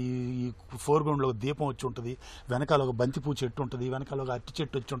ఉంటుంది, ఈ ఫోర్గ్రౌండ్లో ఒక దీపం వచ్చి ఉంటుంది, వెనకాల ఒక బంతిపూ చెట్టు ఉంటుంది, వెనకాల ఒక అట్టి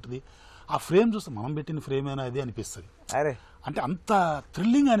చెట్టు వచ్చి ఉంటుంది. ఆ ఫ్రేమ్ చూస్తే మనం పెట్టిన ఫ్రేమ్ అయినా అది అనిపిస్తుంది. అంటే అంత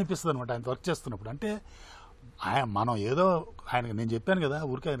థ్రిల్లింగ్ అనిపిస్తుంది అనమాట ఆయన వర్క్ చేస్తున్నప్పుడు. అంటే మనం ఏదో ఆయనకి నేను చెప్పాను కదా,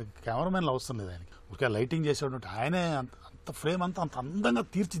 ఊరికే ఆయన కెమెరామెన్లు అవసరం లేదు ఆయనకి. ఊరికే లైటింగ్ చేసేటట్టు ఆయనే అంత ఫ్రేమ్ అంత అందంగా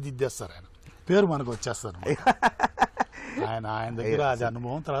తీర్చిదిద్దేస్తారు. ఆయన పేరు మనకు వచ్చేస్తారు ఆయన దగ్గర అది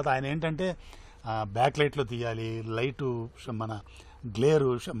అనుభవం. తర్వాత ఆయన ఏంటంటే బ్యాక్ లైట్లో తీయాలి, లైటు మన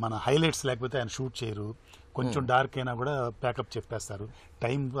గ్లేరు, మన హైలైట్స్ లేకపోతే ఆయన షూట్ చేయరు. కొంచెం డార్క్ అయినా కూడా ప్యాకప్ చెప్పేస్తారు.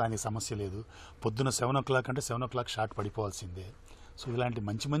 టైం ఆయన సమస్య లేదు. పొద్దున 7 o'clock అంటే 7 o'clock షాట్ పడిపోవాల్సిందే. సో ఇలాంటి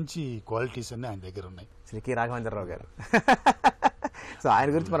మంచి క్వాలిటీస్ అన్నీ ఆయన దగ్గర ఉన్నాయి. శ్రీ కె రాఘవేంద్రరావు గారు. సో ఆయన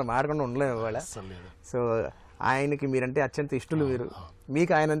గురించి మనం మాట్లాడకుండా ఉండలేము ఇవాళ. సో ఆయనకి మీరంటే అత్యంత ఇష్టలు,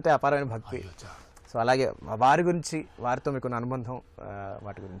 మీకు ఆయన అంటే అపారమైన భక్తి. సో అలాగే వారి గురించి, వారితో మీకున్న అనుబంధం,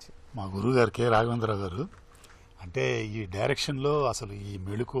 వాటి గురించి. మా గురువు గారు కె రాఘవేంద్రరావు గారు అంటే ఈ డైరెక్షన్లో అసలు ఈ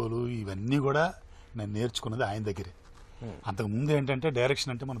మెళుకువలు ఇవన్నీ కూడా నేను నేర్చుకున్నది ఆయన దగ్గరే. అంతకుముందు ఏంటంటే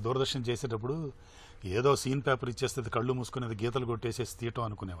డైరెక్షన్ అంటే మనం దూరదర్శన్ చేసేటప్పుడు ఏదో సీన్ పేపర్ ఇచ్చేస్తే కళ్ళు మూసుకునేది, గీతలు కొట్టేసేసి తీయటం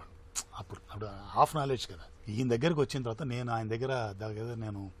అనుకునేవాడు. అప్పుడు హాఫ్ నాలెడ్జ్ కదా. ఈయన దగ్గరకు వచ్చిన తర్వాత నేను ఆయన దగ్గర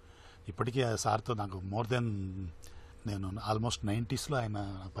నేను ఇప్పటికీ సార్తో నాకు నేను ఆల్మోస్ట్ 90s ఆయన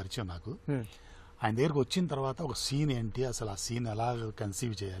పరిచయం నాకు. ఆయన దగ్గరకు వచ్చిన తర్వాత ఒక సీన్ ఏంటి, అసలు ఆ సీన్ ఎలా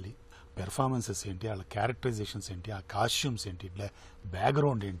కన్సీవ్ చేయాలి, పెర్ఫార్మెన్సెస్ ఏంటి, వాళ్ళ క్యారెక్టరైజేషన్స్ ఏంటి, ఆ కాస్ట్యూమ్స్ ఏంటి,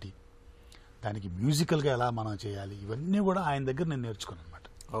 బ్యాక్గ్రౌండ్ ఏంటి, దానికి మ్యూజికల్గా ఎలా మనం చేయాలి, ఇవన్నీ కూడా ఆయన దగ్గర నేను నేర్చుకున్నాను అనమాట.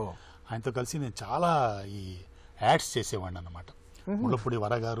 ఆయనతో కలిసి నేను చాలా ఈ యాడ్స్ చేసేవాడిని అనమాట. ముళ్ళపూడి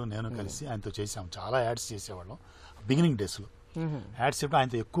వరగారు నేను కలిసి ఆయనతో చేసాము. చాలా యాడ్స్ చేసేవాళ్ళం బిగినింగ్ డేస్లో. యాడ్స్ చెప్పి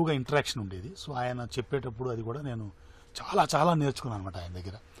ఆయనతో ఎక్కువగా ఇంటరాక్షన్ ఉండేది. సో ఆయన చెప్పేటప్పుడు అది కూడా నేను చాలా చాలా నేర్చుకున్నాను అనమాట ఆయన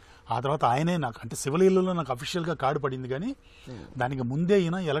దగ్గర. ఆ తర్వాత ఆయనే నాకు అంటే శివలీలలో నాకు అఫీషియల్గా కార్డు పడింది, కానీ దానికి ముందే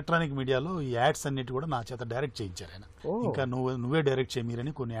ఈయన ఎలక్ట్రానిక్ మీడియాలో ఈ యాడ్స్ అన్నిటి కూడా నా చేత డైరెక్ట్ చేయించారు ఆయన. ఇంకా నువ్వే డైరెక్ట్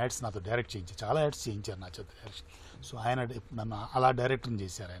చేయమీరని కొన్ని యాడ్స్ నాతో డైరెక్ట్ చేయించారు, చాలా యాడ్స్ చేయించారు నా చేత డైరెక్షన్. సో ఆయన నన్ను అలా డైరెక్టర్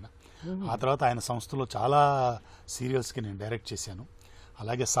చేశారు ఆయన. ఆ తర్వాత ఆయన సంస్థలో చాలా సీరియల్స్కి నేను డైరెక్ట్ చేశాను.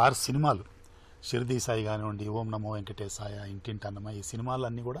 అలాగే సార్ సినిమాలు షిరిడి సాయి కానివ్వండి, ఓం నమో వెంకటేశాయ, ఇంటింటన్నమ, ఈ సినిమాలు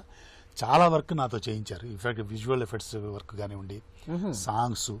అన్నీ కూడా చాలా వర్క్ నాతో చేయించారు. ఇన్ఫాక్ట్ విజువల్ ఎఫెక్ట్స్ వర్క్ కానివ్వండి,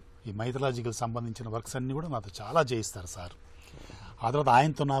 సాంగ్స్, ఈ మైథలాజికల్ సంబంధించిన వర్క్స్ అన్నీ కూడా నాతో చాలా చేయిస్తారు సార్. ఆ తర్వాత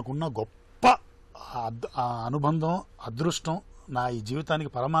ఆయనతో నాకున్న గొప్ప అనుబంధం, అదృష్టం, నా ఈ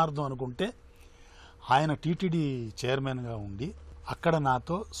జీవితానికి పరమార్థం అనుకుంటే ఆయన టీటీడీ చైర్మన్గా ఉండి అక్కడ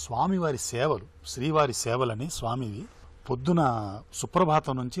నాతో స్వామివారి సేవలు, శ్రీవారి సేవలని స్వామివి పొద్దున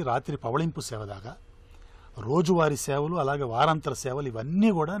సుప్రభాతం నుంచి రాత్రి పవళింపు సేవ దాకా రోజువారి సేవలు, అలాగే వారాంతర సేవలు, ఇవన్నీ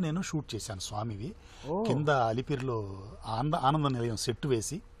కూడా నేను షూట్ చేశాను స్వామివి. కింద అలిపిరిలో ఆనంద నిలయం సెట్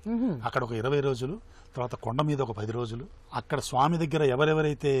వేసి అక్కడ ఒక 20 రోజులు, తర్వాత కొండ మీద ఒక 10 రోజులు, అక్కడ స్వామి దగ్గర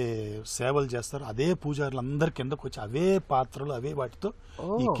ఎవరెవరైతే సేవలు చేస్తారో అదే పూజారులు అందరి కిందకు వచ్చి అవే పాత్రలు అవే వాటితో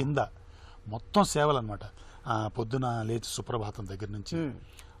ఈ కింద మొత్తం సేవలు అనమాట. పొద్దున లేచి సుప్రభాతం దగ్గర నుంచి,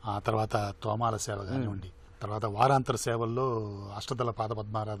 ఆ తర్వాత తోమాల సేవ కానివ్వండి, తర్వాత వారాంతర సేవల్లో అష్టదళ పాద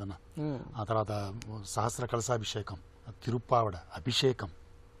పద్మారాధన, ఆ తర్వాత సహస్ర కలశాభిషేకం, తిరుప్పావడ అభిషేకం,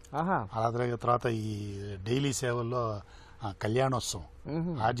 అలాగే తర్వాత ఈ డైలీ సేవల్లో కళ్యాణోత్సవం,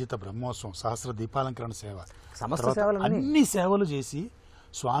 ఆర్జిత బ్రహ్మోత్సవం, సహస్ర దీపాలంకరణ సేవ, అన్ని సేవలు చేసి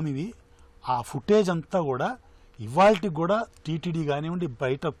స్వామివి ఆ ఫుటేజ్ అంతా కూడా ఇవాళకి కూడా టీటీడీ కానివ్వండి,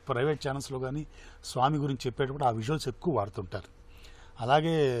 బయట ప్రైవేట్ ఛానల్స్లో కానీ స్వామి గురించి చెప్పేటప్పుడు ఆ విజువల్స్ ఎక్కువ వాడుతుంటారు.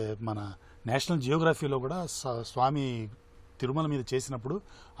 అలాగే మన నేషనల్ జియోగ్రఫీలో కూడా స్వామి తిరుమల మీద చేసినప్పుడు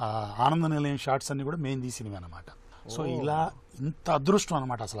ఆనంద నిలయం షాట్స్ అన్ని కూడా మేము తీసినవి అనమాట. సో ఇలా ఇంత అదృష్టం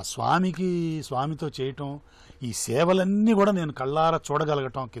అనమాట అసలు స్వామితో చేయటం, ఈ సేవలన్నీ కూడా నేను కళ్ళారా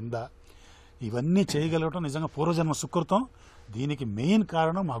చూడగలగటం, కింద ఇవన్నీ చేయగలగటం నిజంగా పూర్వజన్మ సుకృతం. దీనికి మెయిన్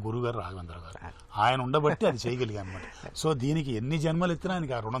కారణం మా గురుగారు రాఘవేంద్ర గారు. ఆయన ఉండబట్టి అది చేయగలిగా అనమాట. సో దీనికి ఎన్ని జన్మలు ఎత్తినా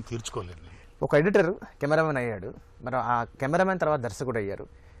ఆయనకి ఆ రుణం తీర్చుకోలేదు. ఒక ఎడిటర్ కెమెరామెన్ అయ్యాడు, మరి ఆ కెమెరామెన్ తర్వాత దర్శకుడు అయ్యారు.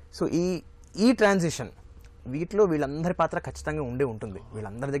 సో ఈ ట్రాన్సిషన్ వీటిలో వీళ్ళందరి పాత్ర ఖచ్చితంగా ఉండే ఉంటుంది.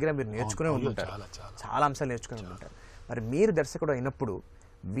 వీళ్ళందరి దగ్గర మీరు నేర్చుకునే ఉంటారు, చాలా అంశాలు నేర్చుకునే ఉంటారు. మరి మీరు దర్శకుడు అయినప్పుడు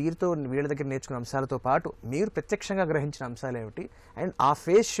వీళ్ళ దగ్గర నేర్చుకున్న అంశాలతో పాటు మీరు ప్రత్యక్షంగా గ్రహించిన అంశాలు ఏమిటి, అండ్ ఆ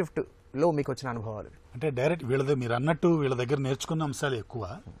ఫేస్ షిఫ్ట్లో మీకు వచ్చిన అనుభవాలు? అంటే డైరెక్ట్ మీరు అన్నట్టు వీళ్ళ దగ్గర నేర్చుకున్న అంశాలు ఎక్కువ.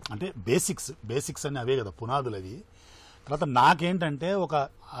 అంటే బేసిక్స్ అని అవే కదా పునాదులు అవి. తర్వాత నాకేంటంటే ఒక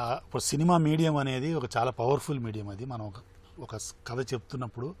సినిమా మీడియం అనేది ఒక చాలా పవర్ఫుల్ మీడియం. అది మనం ఒక కథ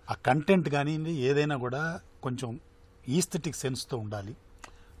చెప్తున్నప్పుడు ఆ కంటెంట్ కానీ ఏదైనా కూడా కొంచెం ఈస్థెటిక్ సెన్స్తో ఉండాలి,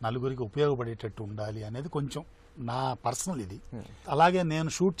 నలుగురికి ఉపయోగపడేటట్టు ఉండాలి అనేది కొంచెం నా పర్సనల్ ఇది. అలాగే నేను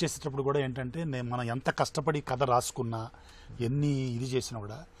షూట్ చేసేటప్పుడు కూడా ఏంటంటే మనం ఎంత కష్టపడి కథ రాసుకున్నా, ఎన్ని ఇది చేసినా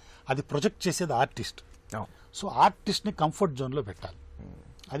కూడా అది ప్రొజెక్ట్ చేసేది ఆర్టిస్ట్. సో ఆర్టిస్ట్ని కంఫర్ట్ జోన్లో పెట్టాలి.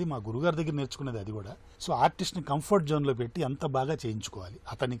 అది మా గురుగారి దగ్గర నేర్చుకునేది అది కూడా. సో ఆర్టిస్ట్ని కంఫర్ట్ జోన్లో పెట్టి ఎంత బాగా చేయించుకోవాలి,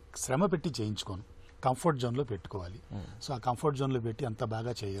 అతని శ్రమ పెట్టి చేయించుకోను, కంఫర్ట్ జోన్లో పెట్టుకోవాలి. సో ఆ కంఫర్ట్ జోన్లో పెట్టి అంత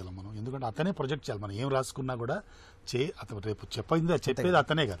బాగా చేయగలం మనం. ఎందుకంటే అతనే ప్రొజెక్ట్ చేయాలి. మనం ఏం రాసుకున్నా కూడా అతను రేపు చెప్పేది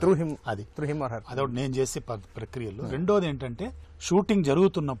అతనే కదా. అది అదొకటి నేను చేసే ప్రక్రియలో. రెండోది ఏంటంటే షూటింగ్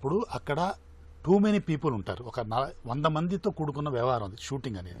జరుగుతున్నప్పుడు అక్కడ టూ మెనీ పీపుల్ ఉంటారు. ఒక 100 మందితో కూడుకున్న వ్యవహారం అది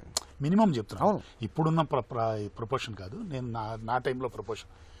షూటింగ్ అనేది. మినిమం చెప్తున్నాను, ఇప్పుడున్న ప్రపోర్షన్ కాదు, నేను నా టైంలో ప్రపోర్షన్.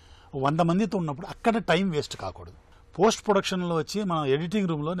 100 మందితో ఉన్నప్పుడు అక్కడ టైం వేస్ట్ కాకూడదు. పోస్ట్ ప్రొడక్షన్లో వచ్చి మనం ఎడిటింగ్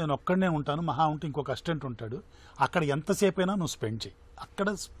రూమ్లో నేను ఒక్కడనే ఉంటాను, మహా ఉంటే ఇంకొక అసిస్టెంట్ ఉంటాడు. అక్కడ ఎంతసేపు అయినా నువ్వు స్పెండ్ చేయి, అక్కడ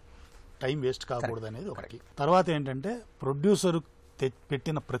టైం వేస్ట్ కాకూడదు అనేది ఒకటి. తర్వాత ఏంటంటే ప్రొడ్యూసర్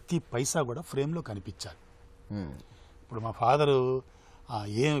పెట్టిన ప్రతి పైసా కూడా ఫ్రేమ్లో కనిపించాలి. ఇప్పుడు మా ఫాదరు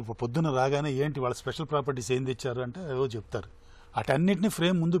పొద్దున్న రాగానే ఏంటి వాళ్ళ స్పెషల్ ప్రాపర్టీస్ ఏం తెచ్చారు అంటే ఏవో చెప్తారు. అటన్నిటిని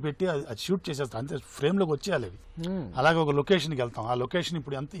ఫ్రేమ్ ముందు పెట్టి అది షూట్ చేసేస్తాం, అంతే ఫ్రేమ్లోకి వచ్చేయాలి అవి. అలాగే ఒక లొకేషన్కి వెళ్తాం, ఆ లొకేషన్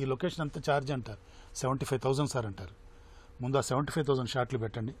ఇప్పుడు ఈ లొకేషన్ ఎంత ఛార్జ్ అంటారు, 75,000 సార్ అంటారు. ముందు ఆ 75,000 షాట్లు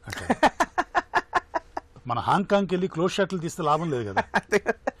పెట్టండి అంటారు. మన హాంకాంగ్కి వెళ్ళి క్లోజ్ షాట్లు తీస్తే లాభం లేదు కదా.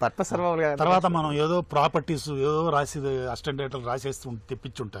 తర్వాత మనం ఏదో ప్రాపర్టీస్ ఏదో రాసి అసిస్టెంట్ డైరెక్టర్ రాసేస్తూ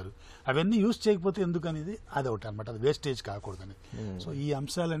తెప్పించుంటారు, అవన్నీ యూజ్ చేయకపోతే ఎందుకు అనేది అది ఒకటి అనమాట. అది వేస్టేజ్ కాకూడదని. సో ఈ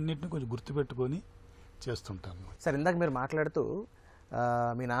అంశాలన్నింటినీ కొంచెం గుర్తుపెట్టుకొని చేస్తుంటాను. సార్, ఇందాక మీరు మాట్లాడుతూ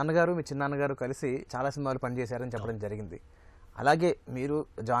మీ నాన్నగారు మీ చిన్నాన్నగారు కలిసి చాలా సినిమాలు పనిచేశారని చెప్పడం జరిగింది. అలాగే మీరు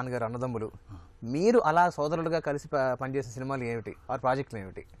జాన్ గారు అన్నదమ్ములు, మీరు అలా సోదరులుగా కలిసి పనిచేసిన సినిమాలు ఏమిటి, ఆ ప్రాజెక్టులు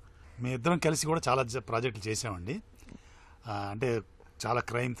ఏమిటి? మీ ఇద్దరం కలిసి కూడా చాలా ప్రాజెక్టులు చేసామండి. అంటే చాలా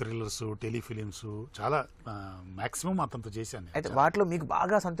క్రైమ్ థ్రిల్లర్స్, టెలిఫిలిమ్స్ చాలా మాక్సిమం అతనితో చేశాను. అయితే వాటిలో మీకు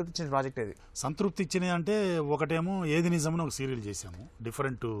బాగా సంతృప్తి ఇచ్చిన ప్రాజెక్ట్ ఏది? సంతృప్తి ఇచ్చినవి అంటే ఒకటేమో ఏది నిజమని ఒక సీరియల్ చేసాము,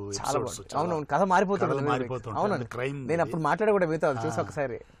 డిఫరెంట్ ఎపిసోడ్స్. అవును, కథ మారిపోతుంది. క్రైమ్. నేను అప్పుడు మాట్లాడే కూడా మిగతా చూసి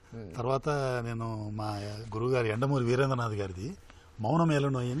ఒకసారి. తర్వాత నేను మా గురువుగారు ఎండమూరి వీరేంద్రనాథ్ గారిది మౌనం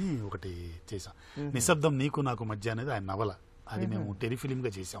ఏలనోయ్ అని ఒకటి చేసాం. నిశ్శబ్దం నీకు నాకు మధ్య అనేది ఆయన నవల. అది మేము టెలిఫిలింగా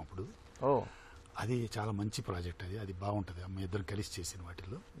చేసాం అప్పుడు. అది చాలా మంచి ప్రాజెక్ట్. అది బాగుంటుంది. మా ఇద్దరు కలిసి చేసిన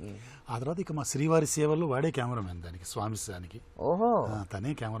వాటిల్లో. ఆ తర్వాత ఇక మా శ్రీవారి సేవల్లో వాడే కెమెరామెన్ దానికి, స్వామి దానికి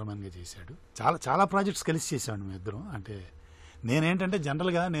తనే కెమెరామెన్గా చేశాడు. చాలా చాలా ప్రాజెక్ట్స్ కలిసి చేశాడు మీ ఇద్దరం. అంటే నేనేంటంటే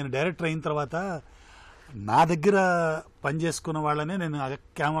జనరల్గా నేను డైరెక్టర్ అయిన తర్వాత నా దగ్గర పనిచేసుకున్న వాళ్ళనే నేను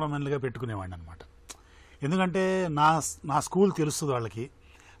కెమెరామెన్లుగా పెట్టుకునేవాడిని అనమాట. ఎందుకంటే నా స్కూల్ తెలుస్తుంది వాళ్ళకి.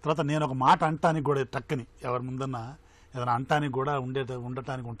 తర్వాత నేను ఒక మాట అంటానికి కూడా టక్కని ఎవరి ముందన్నా ఏదైనా అంటానికి కూడా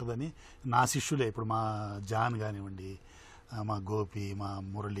ఉండటానికి ఉంటుందని నా శిష్యులే ఇప్పుడు మా జాన్ కానివ్వండి, మా గోపి, మా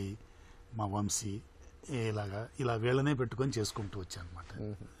మురళి, మా వంశీ, ఇలా వీళ్ళనే పెట్టుకొని చేసుకుంటూ వచ్చాను అనమాట.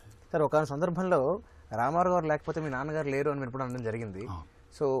 సార్, ఒక సందర్భంలో రామారావు గారు లేకపోతే మీ నాన్నగారు లేరు అని వినపడం అనడం జరిగింది.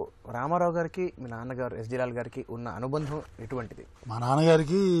 సో రామారావు గారికి మీ నాన్నగారు ఎస్జి లాల్ గారికి ఉన్న అనుబంధం ఎటువంటిది? మా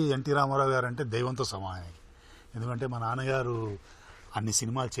నాన్నగారికి ఎన్టీ రామారావు గారు అంటే దైవంతో సమానం. ఎందుకంటే మా నాన్నగారు అన్ని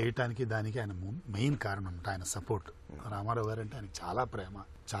సినిమాలు చేయటానికి దానికి ఆయన మెయిన్ కారణం. ఆయన సపోర్ట్. రామారావు గారు అంటే ఆయనకి చాలా ప్రేమ,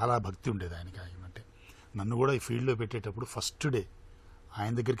 చాలా భక్తి ఉండేది ఆయనకి. అంటే నన్ను కూడా ఈ ఫీల్డ్లో పెట్టేటప్పుడు ఫస్ట్ డే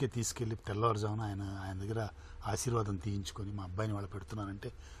ఆయన దగ్గరికే తీసుకెళ్ళి తెల్లవారుజామున ఆయన దగ్గర ఆశీర్వాదం తీయించుకొని మా అబ్బాయిని వాళ్ళు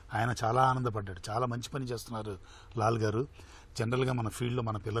పెడుతున్నానంటే ఆయన చాలా ఆనందపడ్డాడు. చాలా మంచి పని చేస్తున్నారు లాల్ గారు, జనరల్గా మన ఫీల్డ్లో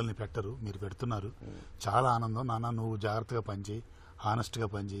మన పిల్లల్ని పెట్టరు, మీరు పెడుతున్నారు, చాలా ఆనందం నాన్న, నువ్వు జాగ్రత్తగా పనిచేయి, హానెస్ట్గా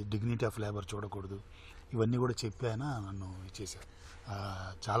పనిచేయి, డిగ్నిటీ ఆఫ్ లేబర్ చూడకూడదు, ఇవన్నీ కూడా చెప్పి ఆయన నన్ను ఇచ్చేశారు.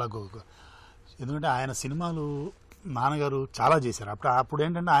 చాలా ఎందుకంటే ఆయన సినిమాలు నాన్నగారు చాలా చేశారు. అప్పుడు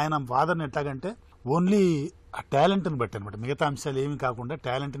ఏంటంటే ఆయన ఫాదర్ని ఎట్లాగంటే ఓన్లీ ఆ టాలెంట్ని బట్టి అనమాట, మిగతా అంశాలు ఏమి కాకుండా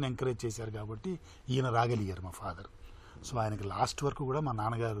టాలెంట్ని ఎంకరేజ్ చేశారు కాబట్టి ఈయన రాగలిగారు మా ఫాదర్. సో ఆయనకి లాస్ట్ వరకు కూడా మా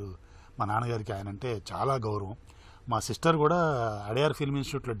నాన్నగారికి ఆయన అంటే చాలా గౌరవం. మా సిస్టర్ కూడా అడయార్ ఫిల్మ్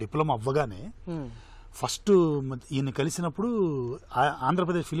ఇన్స్టిట్యూట్లో డిప్లొమా అవ్వగానే ఫస్ట్ ఈయన కలిసినప్పుడు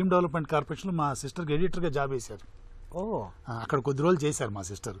ఆంధ్రప్రదేశ్ ఫిలిం డెవలప్మెంట్ కార్పొరేషన్లో మా సిస్టర్కి ఎడిటర్గా జాబ్ వేశారు. అక్కడ కొద్ది రోజులు చేశారు మా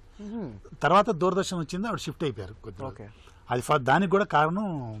సిస్టర్. తర్వాత దూరదర్శన్ వచ్చింది, ఆవిడ షిఫ్ట్ అయిపోయారు కొద్ది రోజులు. అది దానికి కూడా కారణం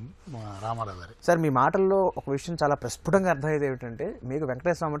రామారావు గారు. సార్, మీ మాటల్లో ఒక విషయం చాలా ప్రస్ఫుటంగా అర్థమయ్యేది ఏమిటంటే మీకు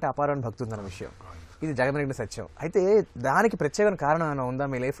వెంకటేశ్వర స్వామి అంటే అపారమైన భక్తి ఉందన్న విషయం. ఇది జగమెరిగిన సత్యం. అయితే దానికి ప్రత్యేకమైన కారణం ఏమైనా ఉందా?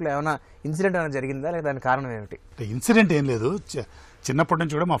 మీ లైఫ్లో ఏమైనా ఇన్సిడెంట్ ఏమైనా జరిగిందా, లేదా దానికి కారణం ఏమిటి? ఇన్సిడెంట్ ఏం లేదు. చిన్నప్పటి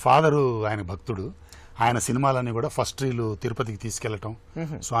నుంచి కూడా మా ఫాదరు ఆయన భక్తుడు. ఆయన సినిమాలన్నీ కూడా ఫస్ట్ రీలు తిరుపతికి తీసుకెళ్లటం,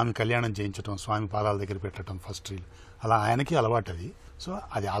 స్వామి కళ్యాణం చేయించడం, స్వామి పాదాల దగ్గర పెట్టడం ఫస్ట్ రీల్, అలా ఆయనకి అలవాటు అది. సో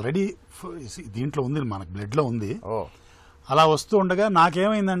అది ఆల్రెడీ దీంట్లో ఉంది, మనకు బ్లడ్లో ఉంది. అలా వస్తూ ఉండగా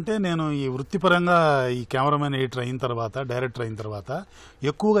నాకేమైందంటే నేను ఈ వృత్తిపరంగా ఈ కెమెరామెన్ ఎడిటర్ అయిన తర్వాత, డైరెక్టర్ అయిన తర్వాత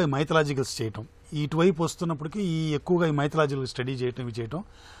ఎక్కువగా ఈ మైథలాజికల్స్ చేయటం, ఇటువైపు వస్తున్నప్పటికీ ఎక్కువగా ఈ మైథలాజికల్ స్టడీ చేయటం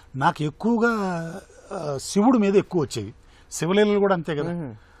నాకు ఎక్కువగా శివుడి మీద ఎక్కువ వచ్చేవి. శివలీలలు కూడా అంతే కదా,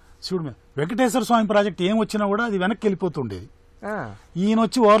 శివుడి మీద. వెంకటేశ్వర స్వామి ప్రాజెక్ట్ ఏం వచ్చినా కూడా అది వెనక్కి వెళ్ళిపోతుండేది. ఈయన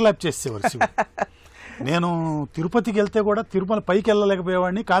వచ్చి ఓవర్లాప్ చేసేవారు శివుడు. నేను తిరుపతికి వెళ్తే కూడా తిరుమల పైకి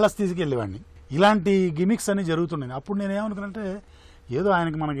వెళ్ళలేకపోయేవాడిని, కాళహస్తికి వెళ్ళేవాడిని. ఇలాంటి గిమిక్స్ అన్ని జరుగుతున్నాయి. అప్పుడు నేను ఏమనుకున్నానంటే ఏదో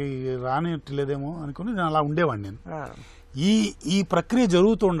ఆయనకి మనకి రానిట్లేదేమో అనుకుని నేను అలా ఉండేవాడిని. నేను ఈ ప్రక్రియ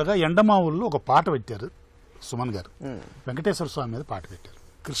జరుగుతూ ఉండగా ఎండమావుల్లో ఒక పాట పెట్టారు సుమన్ గారు, వెంకటేశ్వర స్వామి మీద పాట పెట్టారు.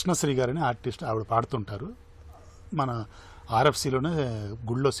 కృష్ణశ్రీ గారని ఆర్టిస్ట్, ఆవిడ పాడుతుంటారు. మన ఆర్ఎఫ్సీలోనే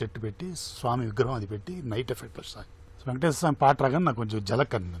గుళ్ళో సెట్ పెట్టి స్వామి విగ్రహం అది పెట్టి నైట్ ఎఫెక్ట్ సాంగ్. వెంకటేశ్వర స్వామి పాట రాగానే నాకు కొంచెం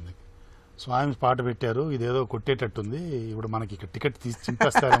జలక్ అంది. స్వామి పాట పెట్టారు, ఇదేదో కొట్టేటట్టుంది, ఇప్పుడు మనకి ఇక్కడ టికెట్ తీసి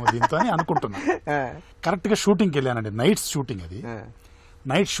చింపేస్తారేమో దీంతో అని అనుకుంటున్నాను. కరెక్ట్గా షూటింగ్కి వెళ్ళానండి, నైట్ షూటింగ్ అది.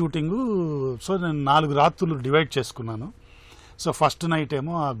 Night shooting. సో నేను 4 రాత్రులు డివైడ్ చేసుకున్నాను. సో ఫస్ట్ నైట్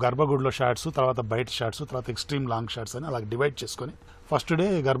ఏమో గర్భగుడిలో షాట్స్, తర్వాత బయట షాట్స్, తర్వాత ఎక్స్ట్రీమ్ లాంగ్ షాట్స్ అని అలా డివైడ్ చేసుకొని ఫస్ట్ డే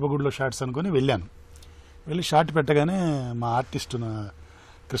గర్భగుడిలో షాట్స్ అనుకొని వెళ్ళాను. వెళ్ళి షాట్ పెట్టగానే మా ఆర్టిస్ట్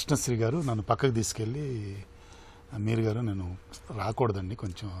కృష్ణశ్రీ గారు నన్ను పక్కకు తీసుకెళ్ళి, మీరు గారు నేను రాకూడదండి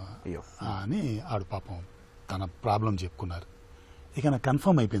కొంచెం అని ఆడు పాపం తన ప్రాబ్లం చెప్పుకున్నారు. ఇక నాకు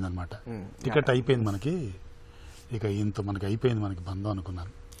కన్ఫర్మ్ అయిపోయింది అనమాట, టికెట్ అయిపోయింది మనకి, ఇక ఇంత మనకి అయిపోయింది మనకి బంధం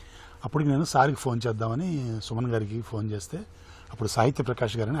అనుకున్నాను. అప్పుడు నేను సార్కి ఫోన్ చేద్దామని సుమన్ గారికి ఫోన్ చేస్తే అప్పుడు సాహిత్య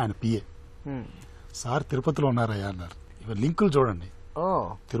ప్రకాష్ గారని ఆయన పిఏ, సార్ తిరుపతిలో ఉన్నారయ్యా అన్నారు. ఇక లింకులు చూడండి,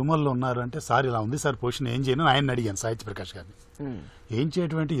 తిరుమలలో ఉన్నారు అంటే సార్ ఇలా ఉంది సార్ పొజిషన్, ఏం చేయను ఆయన అడిగాను సాహిత్య ప్రకాష్ గారిని. ఏం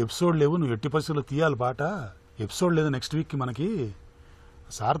చేయటువంటి ఎపిసోడ్ లేవు, నువ్వు ఎట్టి పరిస్థితుల్లో తీయాలి పాట, ఎపిసోడ్ లేదు నెక్స్ట్ వీక్కి మనకి,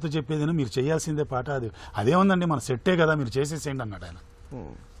 సార్తో చెప్పేది మీరు చేయాల్సిందే పాట, అదేముందండి మన సెట్టే కదా మీరు చేసేసేయండి అన్నాడు ఆయన.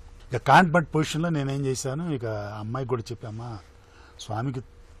 ఇక కాంట్ బట్ పొజిషన్లో నేనేం చేశాను, ఇక అమ్మాయికి కూడా చెప్పి, అమ్మ స్వామికి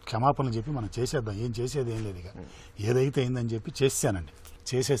క్షమాపణలు చెప్పి మనం చేసేద్దాం, ఏం చేసేది ఏం లేదు, ఇక ఏదైతే అయిందని చెప్పి చేసానండి.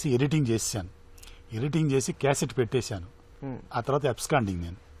 చేసేసి ఎడిటింగ్ చేసాను. ఎడిటింగ్ చేసి క్యాసెట్ పెట్టేశాను. ఆ తర్వాత అబ్స్కాండింగ్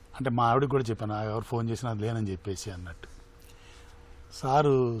నేను. అంటే మా ఆవిడకి కూడా చెప్పాను, ఎవరు ఫోన్ చేసినా అది లేనని చెప్పేసి అన్నట్టు.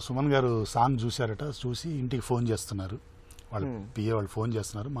 సారు సుమన్ గారు సాంగ్ చూశారట, చూసి ఇంటికి ఫోన్ చేస్తున్నారు, వాళ్ళు పిఏ వాళ్ళు ఫోన్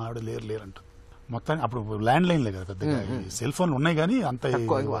చేస్తున్నారు, మా ఆవిడ లేరంట. మొత్తానికి అప్పుడు ల్యాండ్ లైన్లే కదా పెద్దగా, సెల్ ఫోన్లు ఉన్నాయి కానీ అంత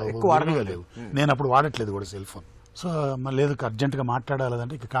ఎక్కువ లేవు. నేను అప్పుడు వాడట్లేదు కూడా సెల్ ఫోన్. సో మళ్ళీ లేదు అర్జెంటుగా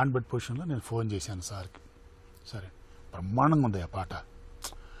మాట్లాడాలంటే ఇక కాన్బెట్ పొజిషన్లో నేను ఫోన్ చేశాను సార్కి. సరే బ్రహ్మాండంగా ఉంది ఆ పాట,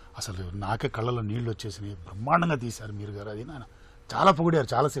 అసలు నాకే కళ్ళలో నీళ్ళు వచ్చేసినాయి, బ్రహ్మాండంగా తీశారు మీరు గారు, అది నాన్న చాలా పొగిడారు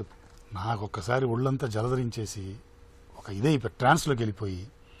చాలాసేపు. నాకు ఒక్కసారి ఒళ్ళంతా జలధరించేసి ఒక ఇదైపోయి ట్రాన్స్లోకి వెళ్ళిపోయి,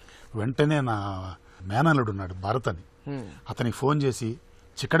 వెంటనే నా మేనల్లుడు ఉన్నాడు భరత్ అని, అతనికి ఫోన్ చేసి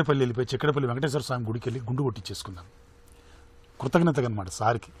చిక్కడపల్లి వెళ్ళిపోయి చిక్కడపల్లి వెంకటేశ్వర స్వామి గుడికి వెళ్ళి గుండు కొట్టించేసుకున్నాను. కృతజ్ఞతగా అనమాట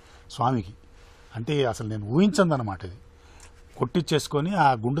సార్కి, స్వామికి. అంటే అసలు నేను ఊహించను అనమాట ఇది. కొట్టించేసుకొని ఆ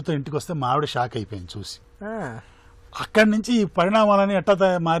గుండుతో ఇంటికి వస్తే మా ఆవిడ షాక్ అయిపోయింది చూసి. అక్కడి నుంచి ఈ పరిణామాలని ఎట్టా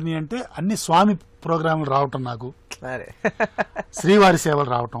మారినాయి అంటే అన్ని స్వామి ప్రోగ్రాంలు రావటం, నాకు శ్రీవారి సేవలు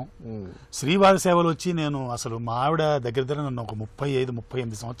రావటం. శ్రీవారి సేవలు వచ్చి నేను అసలు మా ఆవిడ దగ్గర నన్ను ఒక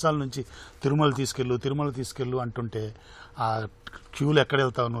 35-38 సంవత్సరాల నుంచి తిరుమల తీసుకెళ్ళు అంటుంటే, ఆ క్యూలు ఎక్కడ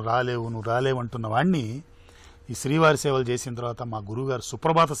వెళ్తావు, నువ్వు రాలేవు అంటున్న వాడిని ఈ శ్రీవారి సేవలు చేసిన తర్వాత మా గురువుగారు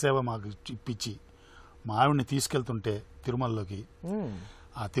సుప్రభాత సేవ మాకు ఇప్పించి మా ఆవిడని తీసుకెళ్తుంటే తిరుమలలోకి,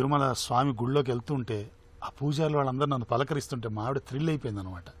 ఆ తిరుమల స్వామి గుడిలోకి వెళ్తుంటే ఆ పూజారులు వాళ్ళందరూ నన్ను పలకరిస్తుంటే మా ఆవిడ థ్రిల్ అయిపోయింది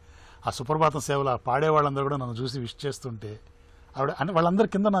అనమాట. ఆ సుప్రభాతం సేవలు ఆ పాడే వాళ్ళందరూ కూడా నన్ను చూసి విష్ చేస్తుంటే ఆవిడ అంటే వాళ్ళందరూ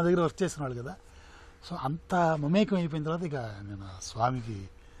కింద నా దగ్గర వర్క్ చేసిన వాళ్ళు కదా. సో అంత మమేకం అయిపోయిన తర్వాత ఇక నేను స్వామికి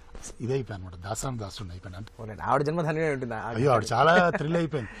ఇదైపోయాను అనమాట, దాసుని అయిపోయాను. అంటే ఆవిడ జన్మధన్యమే ఉంటుంది. అయ్యో ఆవిడ చాలా థ్రిల్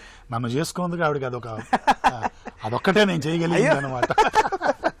అయిపోయింది నన్ను చేసుకున్నందుకు. ఆవిడకి అదొక్కటే నేను చేయగలిగింది అనమాట.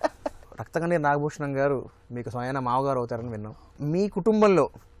 రక్తకన్నీరు నాగభూషణం గారు మీకు స్వయాన మామగారు అవుతారని విన్నాం. మీ కుటుంబంలో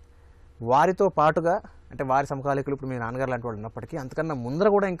వారితో పాటుగా అంటే వారి సమకాలికులు ఇప్పుడు మీ నాన్నగారు లాంటి వాళ్ళు ఉన్నప్పటికీ అంతకన్నా ముందర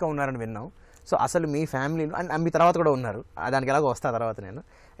కూడా ఇంకా ఉన్నారని విన్నాం. సో అసలు మీ ఫ్యామిలీలో అండ్ మీ తర్వాత కూడా ఉన్నారు, దానికి ఎలాగో వస్తా తర్వాత నేను.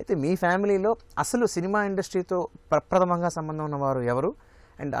 అయితే మీ ఫ్యామిలీలో అసలు సినిమా ఇండస్ట్రీతో ప్రప్రథమంగా సంబంధం ఉన్నవారు ఎవరు,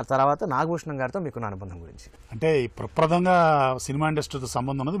 అండ్ ఆ తర్వాత నాగభూషణం గారితో మీకున్న అనుబంధం గురించి. అంటే ప్రప్రథంగా సినిమా ఇండస్ట్రీతో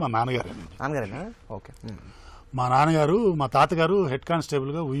సంబంధం ఉన్నది మా నాన్నగారేనా? ఓకే. మా నాన్నగారు, మా తాతగారు హెడ్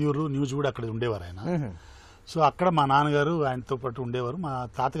కానిస్టేబుల్గా ఉయ్యూరు న్యూస్ కూడా అక్కడ ఉండేవారు ఆయన. సో అక్కడ మా నాన్నగారు ఆయనతో పాటు ఉండేవారు. మా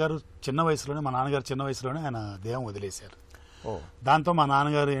తాతగారు చిన్న వయసులోనే, మా నాన్నగారు చిన్న వయసులోనే ఆయన దేహం వదిలేశారు. దాంతో మా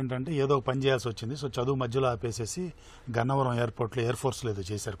నాన్నగారు ఏంటంటే ఏదో ఒక పని చేయాల్సి వచ్చింది. సో చదువు మధ్యలో ఆపేసేసి గన్నవరం ఎయిర్పోర్ట్లో ఎయిర్ ఫోర్స్లో ఏదో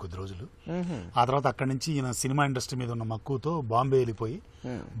చేశారు కొద్ది రోజులు. ఆ తర్వాత అక్కడి నుంచి ఈయన సినిమా ఇండస్ట్రీ మీద ఉన్న మక్కువతో బాంబే వెళ్ళిపోయి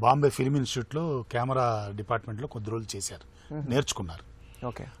బాంబే ఫిల్మ్ ఇన్స్టిట్యూట్లో కెమెరా డిపార్ట్మెంట్లో కొద్ది రోజులు చేశారు, నేర్చుకున్నారు.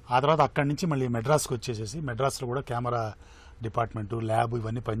 ఆ తర్వాత అక్కడి నుంచి మళ్ళీ మెడ్రాస్కి వచ్చేసేసి మెడ్రాస్లో కూడా కెమెరా డిపార్ట్మెంట్, ల్యాబ్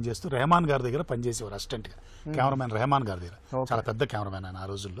ఇవన్నీ పనిచేస్తూ రెహమాన్ గారి దగ్గర పనిచేసేవారు అసిస్టెంట్గా. కెమెరామెన్ రెహమాన్ గారి దగ్గర, చాలా పెద్ద కెమెరామెన్ ఆయన ఆ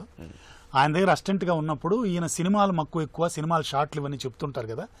రోజుల్లో. ఆయన దగ్గర అసిస్టెంట్గా ఉన్నప్పుడు ఈయన సినిమాలు మక్కువ ఎక్కువ, సినిమాలు షార్ట్లు ఇవన్నీ చెప్తుంటారు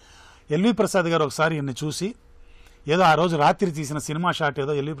కదా. ఎల్వి ప్రసాద్ గారు ఒకసారి ఈయన్ని చూసి ఏదో ఆ రోజు రాత్రి తీసిన సినిమా షాట్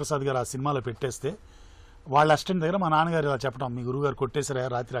ఏదో ఎల్వి ప్రసాద్ గారు ఆ సినిమాలో పెట్టేస్తే వాళ్ళ అసిస్టెంట్ దగ్గర మా నాన్నగారు ఇలా చెప్పడం, మీ గురువుగారు కొట్టేసారా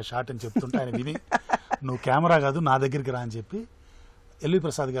రాత్రి ఆ షాట్ అని చెప్తుంటే ఆయన విని నువ్వు కెమెరా కాదు నా దగ్గరికి రా అని చెప్పి ఎల్వి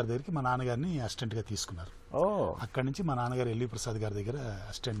ప్రసాద్ గారి దగ్గరికి మా నాన్నగారిని అసిస్టెంట్గా తీసుకున్నారు. అక్కడి నుంచి మా నాన్నగారు ఎల్వి ప్రసాద్ గారి దగ్గర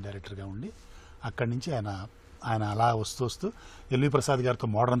అసిస్టెంట్ డైరెక్టర్గా ఉండి అక్కడి నుంచి ఆయన అలా వస్తూ ఎల్వి ప్రసాద్ గారితో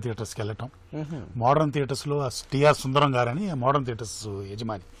మోడర్న్ థియేటర్స్కి వెళ్ళటం. మోడర్న్ థియేటర్స్లో టిఆర్ సుందరం గారని మోడర్న్ థియేటర్స్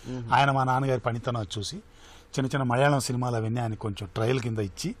యజమాని, ఆయన మా నాన్నగారి పనితనం చూసి చిన్న చిన్న మలయాళం సినిమాలు అవన్నీ ఆయన కొంచెం ట్రయల్ కింద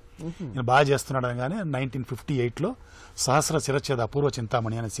ఇచ్చి నేను బాగా చేస్తున్నాడు అనగానే 1958లో సహస్ర శిరచ్ఛేద అపూర్వ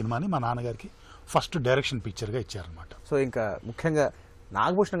చింతామణి అనే సినిమాని మా నాన్నగారికి ఫస్ట్ డైరెక్షన్ పిక్చర్గా ఇచ్చారనమాట. సో ఇంకా ముఖ్యంగా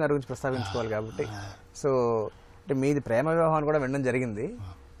నాగభూషణం గారి గురించి ప్రస్తావించుకోవాలి కాబట్టి, సో అంటే మీది ప్రేమ వివాహం కూడా వినడం జరిగింది.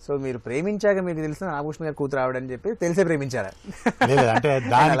 సో మీరు ప్రేమించాక మీకు తెలిసిన నాగభూషణం గారి కూతురు ఆవిడని చెప్పి తెలిసే ప్రేమించారా? లేదు, అంటే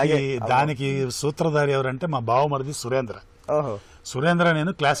దానికి సూత్రధారి ఎవరంటే మా బావమరిది సురేంద్ర. సురేంద్ర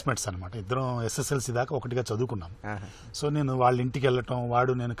నేను క్లాస్మేట్స్ అనమాట, ఇద్దరం ఎస్ఎస్ఎల్సీ దాకా ఒకటిగా చదువుకున్నాం. సో నేను వాళ్ళ ఇంటికి వెళ్ళటం,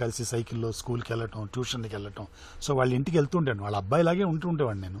 వాడు నేను కలిసి సైకిల్లో స్కూల్కి వెళ్ళటం, ట్యూషన్కి వెళ్ళటం. సో వాళ్ళ ఇంటికి వెళ్తుంటాను, వాళ్ళ అబ్బాయిలాగే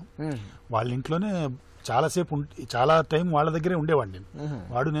ఉంటుండేవాడిని నేను. వాళ్ళ ఇంట్లోనే చాలాసేపు చాలా టైం వాళ్ళ దగ్గరే ఉండేవాడిని నేను.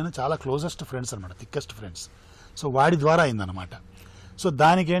 వాడు నేను చాలా క్లోజెస్ట్ ఫ్రెండ్స్ అనమాట, థిక్కెస్ట్ ఫ్రెండ్స్. సో వాడి ద్వారా అయిందనమాట. సో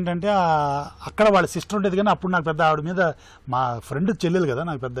దానికి ఏంటంటే అక్కడ వాళ్ళ సిస్టర్ ఉండేది కానీ అప్పుడు నాకు పెద్ద ఆవిడ మీద, మా ఫ్రెండ్ చెల్లెలు కదా,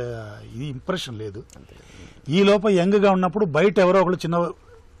 నాకు పెద్ద ఇది ఇంప్రెషన్ లేదు. ఈ లోప యంగ్గా ఉన్నప్పుడు బయట ఎవరో ఒకళ్ళు చిన్న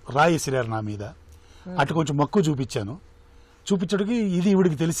రాయి విసిరారు నా మీద, అటు కొంచెం మక్కువ చూపించడానికి ఇది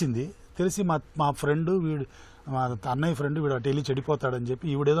ఈవిడికి తెలిసి మా ఫ్రెండ్ వీడు, మా అన్నయ్య ఫ్రెండ్ వీడు అటు వెళ్ళి చెడిపోతాడని చెప్పి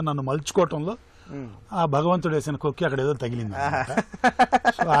ఈవిడేదో నన్ను మలుచుకోవటంలో ఆ భగవంతుడు వేసిన కొక్కి అక్కడ ఏదో తగిలింది.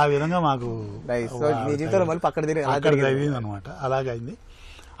 సో ఆ విధంగా మాకు తగిలింది అనమాట, అలాగైంది.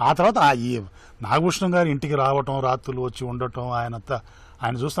 ఆ తర్వాత ఈ నాగభూషణం గారి ఇంటికి రావటం, రాత్రులు వచ్చి ఉండటం, ఆయనంతా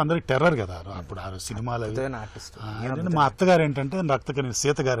ఆయన చూస్తే అందరికి టెర్రర్ కదా అప్పుడు ఆ సినిమాలు అవి. ఆర్టిస్ట్. మా అత్తగారు ఏంటంటే రక్తకని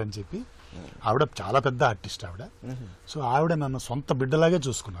సీత గారు అని చెప్పి ఆవిడ చాలా పెద్ద ఆర్టిస్ట్ ఆవిడ. సో ఆవిడ నన్ను సొంత బిడ్డలాగే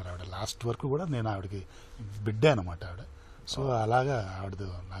చూసుకున్నారు. ఆవిడ లాస్ట్ వరకు కూడా నేను ఆవిడకి బిడ్డే అనమాట ఆవిడ. సో అలాగా ఆవిడతో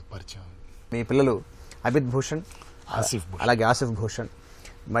నాకు పరిచయం. మీ పిల్లలు అభిత్ భూషణ్, ఆసిఫ్ భూషణ్. అలాగే ఆసిఫ్ భూషణ్.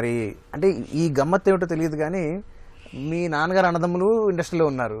 మరి అంటే ఈ గమ్మత్ ఏమిటో తెలియదు కానీ మీ నాన్నగారు అన్నదమ్ములు ఇండస్ట్రీలో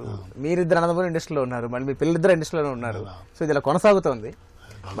ఉన్నారు, మీరిద్దరు అన్నదమ్ములు ఇండస్ట్రీలో ఉన్నారు, మళ్ళీ మీ పిల్లలిద్దరు ఇండస్ట్రీలో ఉన్నారు. సో ఇది ఇలా కొనసాగుతోంది,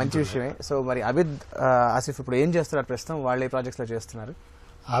 మంచి విషయమే. సో మరి అభిద్ ఆసిఫ్ ఇప్పుడు ఏం చేస్తున్నారు ప్రస్తుతం? వాళ్ళు ఏ ప్రాజెక్ట్స్లో చేస్తున్నారు?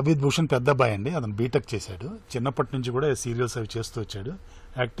 అభిత్ భూషణ్ పెద్ద అబ్బాయి అండి, అతను బీటెక్ చేశాడు. చిన్నప్పటి నుంచి కూడా సీరియల్స్ అవి చేస్తూ వచ్చాడు.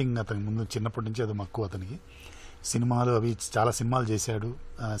 యాక్టింగ్ అతనికి ముందు చిన్నప్పటి నుంచి అది మక్కువ అతనికి. సినిమాలు అవి చాలా సినిమాలు చేశాడు,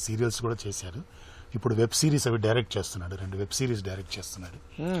 సీరియల్స్ కూడా చేశాడు. ఇప్పుడు వెబ్ సిరీస్ అవి డైరెక్ట్ చేస్తున్నాడు, 2 వెబ్ సిరీస్ డైరెక్ట్ చేస్తున్నాడు.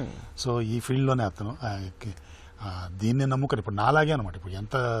 సో ఈ ఫీల్డ్లోనే అతను దీన్ని నమ్ముకొని ఇప్పుడు నాలాగే అనమాట. ఇప్పుడు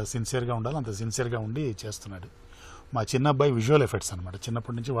ఎంత సిన్సియర్గా ఉండాలో అంత సిన్సియర్గా ఉండి చేస్తున్నాడు. మా చిన్న అబ్బాయి విజువల్ ఎఫెక్ట్స్ అనమాట.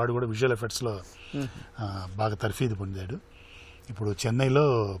 చిన్నప్పటి నుంచి వాడు కూడా విజువల్ ఎఫెక్ట్స్లో బాగా తర్ఫీదు పొందాడు. ఇప్పుడు చెన్నైలో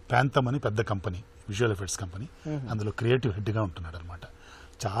ప్యాంతమ్ అని పెద్ద కంపెనీ, విజువల్ ఎఫెక్ట్స్ కంపెనీ, అందులో క్రియేటివ్ హెడ్గా ఉంటున్నాడు అనమాట.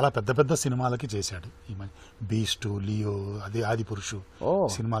 చాలా పెద్ద పెద్ద సినిమాలకి చేశాడు. ఈ బీస్ట్, లియో, అదే ఆది పురుషు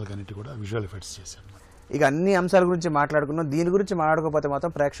సినిమాలకన్నిటి కూడా విజువల్ ఎఫెక్ట్స్ చేశాడు. ఇక అన్ని అంశాల గురించి మాట్లాడుకున్నాం. దీని గురించి మాట్లాడకపోతే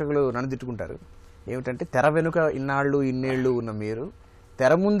మాత్రం ప్రేక్షకులు నన్ను తిట్టుకుంటారు. ఏమిటంటే తెర వెనుక ఇన్నేళ్లు ఉన్న మీరు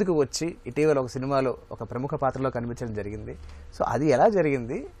తెర ముందుకు వచ్చి ఇటీవల ఒక సినిమాలో ఒక ప్రముఖ పాత్రలో కనిపించడం జరిగింది. సో అది ఎలా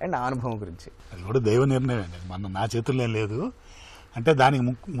జరిగింది అండ్ ఆ అనుభవం గురించి? అది కూడా దైవ నిర్ణయం అండి, నా చేతుల్లో లేదు. అంటే దానికి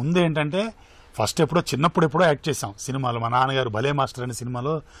ముందు ఏంటంటే ఫస్ట్ చిన్నప్పుడు ఎప్పుడో యాక్ట్ చేసాం సినిమాలో. మా నాన్నగారు భలే మాస్టర్ అనే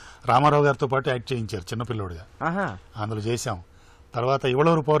సినిమాలో రామారావు గారితో పాటు యాక్ట్ చేయించారు చిన్నపిల్లోడుగా, అందులో చేశాం. తర్వాత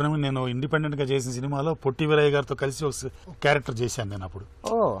ఇవళూరు పౌర్ణమి నేను ఇండిపెండెంట్గా చేసిన సినిమాలో పొట్టి వీరయ్య గారితో కలిసి ఒక క్యారెక్టర్ చేశాను నేను అప్పుడు.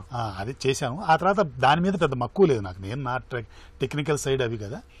 అది చేశాను. ఆ తర్వాత దాని మీద పెద్ద మక్కువ లేదు నాకు, నేను నా టెక్నికల్ సైడ్ అవి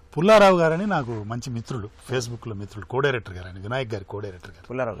కదా. పుల్లారావు గారని నాకు మంచి మిత్రులు, ఫేస్బుక్లో మిత్రులు, కో డైరెక్టర్ గారు, ఆయన వినాయక్ గారి కో డైరెక్టర్ గారు.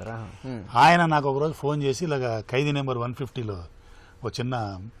 పుల్లారావు గారు ఆయన నాకు ఒకరోజు ఫోన్ చేసి ఇలాగా ఖైదీ నెంబర్ 150లో ఒక చిన్న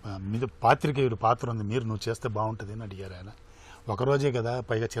మీద పాత్రికేయుడు పాత్ర ఉంది, నువ్వు చేస్తే బాగుంటుంది అని అడిగారు ఆయన. ఒకరోజే కదా,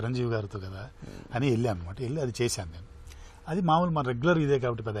 పైగా చిరంజీవి గారితో కదా అని వెళ్ళాను అనమాట. వెళ్ళి అది చేశాను నేను. అది మామూలు మన రెగ్యులర్ ఇదే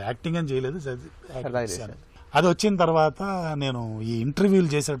కాబట్టి పెద్ద యాక్టింగ్ అని చేయలేదు. అది వచ్చిన తర్వాత నేను ఈ ఇంటర్వ్యూలు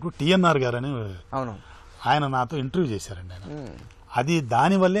చేసేటప్పుడు టిఎన్ఆర్ గారు అని ఆయన నాతో ఇంటర్వ్యూ చేశారండి ఆయన. అది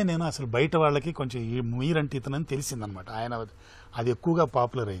దానివల్లే నేను అసలు బయట వాళ్ళకి కొంచెం మీరంటే ఇతనని తెలిసిందనమాట. ఆయన అది ఎక్కువగా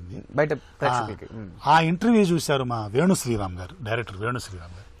పాపులర్ అయింది బయట. ఆ ఇంటర్వ్యూ చూశారు మా వేణు శ్రీరామ్ గారు, డైరెక్టర్ వేణు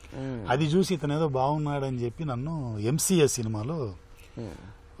శ్రీరామ్ గారు. అది చూసి ఇతను ఏదో బాగున్నాడని చెప్పి నన్ను ఎంసీఏ సినిమాలో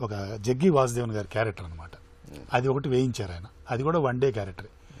ఒక జగ్గి వాసుదేవన్ గారి క్యారెక్టర్ అనమాట, అది ఒకటి వేయించారు ఆయన. అది కూడా 1 డే క్యారెక్టర్.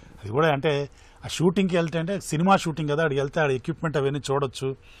 అది కూడా అంటే ఆ షూటింగ్కి వెళ్తే అంటే సినిమా షూటింగ్ కదా, అక్కడికి వెళ్తే ఆడ ఎక్విప్మెంట్ అవన్నీ చూడొచ్చు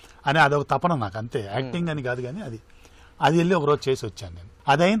అని అదొక తపన నాకు, అంతే. యాక్టింగ్ అని కాదు కానీ అది వెళ్ళి ఒకరోజు చేసి వచ్చాను నేను.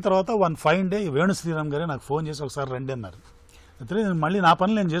 అది అయిన తర్వాత 1 ఫైన్ డే వేణు శ్రీరామ్ గారే నాకు ఫోన్ చేసి ఒకసారి రండి అన్నారు. అయితే నేను మళ్ళీ నా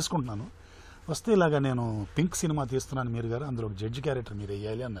పనులు నేను చేసుకుంటున్నాను. వస్తే ఇలాగా నేను పింక్ సినిమా తీస్తున్నాను మీరు గారు, అందులో ఒక జడ్జి క్యారెక్టర్ మీరు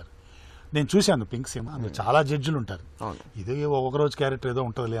వేయాలి అన్నారు. నేను చూశాను పింక్ సినిమా, అందులో చాలా జడ్జిలు ఉంటారు. ఇది ఒకరోజు క్యారెక్టర్ ఏదో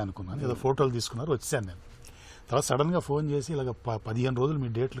ఉంటుందిలే అనుకున్నాను. ఏదో ఫోటోలు తీసుకున్నారు, వచ్చాను నేను. తర్వాత సడన్గా ఫోన్ చేసి ఇలాగ 15 రోజులు మీ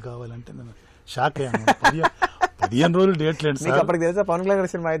డేట్లు కావాలంటే నేను షాక్ అయ్యాను. 15 రోజులు డేట్లు ఏంటి సార్? అప్పటికి తెలుసా పవన్ కళ్యాణ్ గారి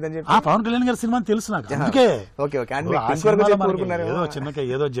సినిమా అయిద్దని చెప్పి? పవన్ కళ్యాణ్ గారి సినిమా తెలుసు నాకు, అందుకే ఏదో చిన్నగా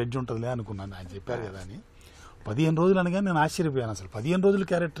ఏదో జడ్జి ఉంటుందిలే అనుకున్నాను. ఆయన చెప్పారు కదా అని. 15 రోజులు అనగానే నేను ఆశ్చర్యపోయాను. అసలు 15 రోజులు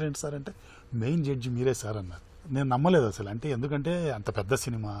క్యారెక్టర్ ఏంటి సార్ అంటే మెయిన్ జడ్జి మీరే సార్ అన్నారు. నేను నమ్మలేదు అసలు. అంటే ఎందుకంటే అంత పెద్ద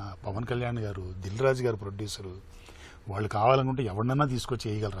సినిమా, పవన్ కళ్యాణ్ గారు, దిల్ రాజు గారు ప్రొడ్యూసరు, వాళ్ళు కావాలనుకుంటే ఎవరినన్నా తీసుకొచ్చి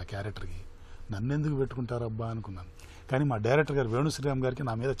వేయగలరు ఆ క్యారెక్టర్కి, నన్ను ఎందుకు పెట్టుకుంటారబ్బా అనుకున్నాను. కానీ మా డైరెక్టర్ గారు వేణు శ్రీరామ్ గారికి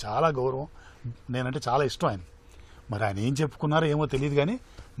నా మీద చాలా గౌరవం, నేనంటే చాలా ఇష్టం ఆయన. మరి ఆయన ఏం చెప్పుకున్నారో ఏమో తెలియదు కానీ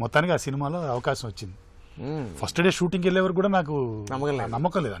మొత్తానికి ఆ సినిమాలో అవకాశం వచ్చింది. ఫస్ట్ డే షూటింగ్కి వెళ్ళే వరకు కూడా నాకు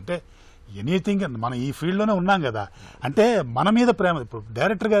నమ్మకం లేదు. అంటే ఎనీథింగ్, మనం ఈ ఫీల్డ్లోనే ఉన్నాం కదా, అంటే మన మీద ప్రేమ. ఇప్పుడు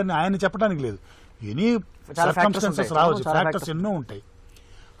డైరెక్టర్ గారిని ఆయన చెప్పడానికి లేదు, ఎనీ సర్కమ్స్టాన్సెస్ రావచ్చు, ఫ్యాక్టర్స్ ఎన్నో ఉంటాయి.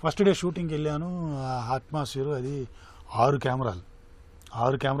 ఫస్ట్ డే షూటింగ్కి వెళ్ళాను. అట్మాస్ఫియర్ అది 6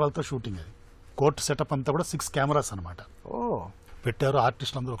 కెమెరాలతో షూటింగ్. అది కోర్టు సెటప్ అంతా కూడా 6 కెమెరాస్ అనమాట పెట్టారు.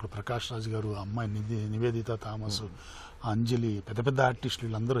 ఆర్టిస్టులు అందరూ, ఒకటి ప్రకాష్ రాజు గారు, అమ్మాయి నివేదిత థామస్, అంజలి, పెద్ద పెద్ద ఆర్టిస్టులు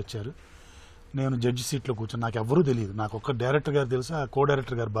వీళ్ళందరూ వచ్చారు. నేను జడ్జి సీట్లో కూర్చొని, నాకు ఎవరూ తెలియదు. నాకు ఒక్క డైరెక్టర్ గారు తెలుసు, ఆ కో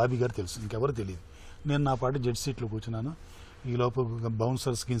డైరెక్టర్ గారు బాబీ గారు తెలుసు, ఇంకెవరు తెలియదు. నేను నా పాటు జడ్జి సీట్లో కూర్చున్నాను. ఈ లోపు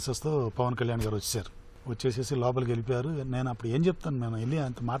బౌన్సర్స్ గిన్సర్స్తో పవన్ కళ్యాణ్ గారు వచ్చేసేసి లోపలికి వెళ్ళిపోయారు. నేను అప్పుడు ఏం చెప్తాను, నేను వెళ్ళి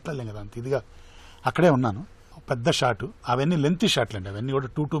అంత మాట్లాడలేం కదా, అంత ఇదిగా అక్కడే ఉన్నాను. పెద్ద షాట్, అవన్నీ లెంత్ షాట్లు అండి, అవన్నీ కూడా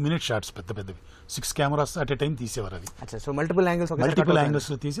 2 మినిట్ షాట్స్, పెద్ద పెద్దవి 6 కెమెరాస్ అట్ ఏ టైం తీసేవారు. అది మల్టిపుల్ యాంగిల్స్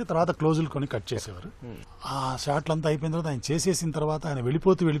తీసి తర్వాత క్లోజులు కొని కట్ చేసేవారు. ఆ షాట్లు అంతా అయిపోయిన తర్వాత ఆయన చేసేసిన తర్వాత ఆయన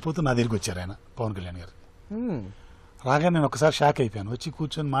వెళ్ళిపోతూ నా దగ్గరికి వచ్చారు ఆయన, పవన్ కళ్యాణ్ గారు. రాగా నేను ఒకసారి షాక్ అయిపోయాను. వచ్చి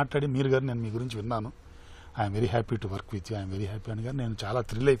కూర్చొని మాట్లాడి, మీరు గారు నేను మీ గురించి విన్నాను, I'm very happy to work with you, I'm very happy అని. కానీ నేను చాలా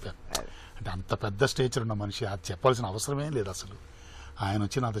థ్రిల్ అయిపోయాను. అంటే అంత పెద్ద స్టేచర్ ఉన్న మనిషి, అది చెప్పాల్సిన అవసరమే లేదు అసలు. ఆయన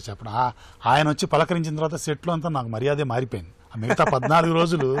వచ్చి నాతో చెప్పడం, ఆయన వచ్చి పలకరించిన తర్వాత సెట్లో అంతా నాకు మర్యాదే మారిపోయింది. ఆ మిగతా 14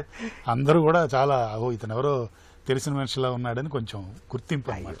 రోజులు అందరూ కూడా చాలా ఇతను ఎవరో తెలిసిన మనిషిలా ఉన్నాడని కొంచెం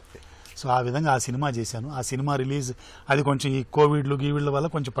గుర్తింపు అన్నమాట. సో ఆ విధంగా ఆ సినిమా చేశాను. ఆ సినిమా రిలీజ్ అది కొంచెం ఈ గీవిడ్ల వల్ల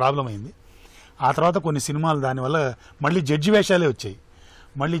కొంచెం ప్రాబ్లం అయింది. ఆ తర్వాత కొన్ని సినిమాలు దానివల్ల మళ్ళీ జడ్జి వేషాలే వచ్చాయి.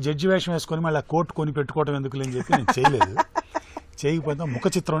 మళ్ళీ జడ్జి వేషం వేసుకొని మళ్ళీ ఆ కోర్టు కొని పెట్టుకోవడం ఎందుకు అని చెప్పి నేను చేయలేదు. చేయకపోతే ముఖ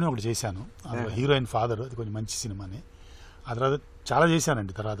చిత్రం ఒకటి చేశాను, హీరోయిన్ ఫాదర్, అది కొంచెం మంచి సినిమాని. ఆ తర్వాత చాలా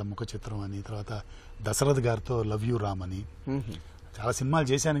చేశానండి. తర్వాత ముఖ చిత్రం అని, తర్వాత దశరథ్ గారితో లవ్ యూ రామ్ అని చాలా సినిమాలు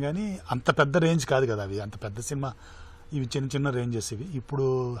చేశాను. కానీ అంత పెద్ద రేంజ్ కాదు కదా అవి, అంత పెద్ద సినిమా, ఇవి చిన్న చిన్న రేంజెస్ ఇవి. ఇప్పుడు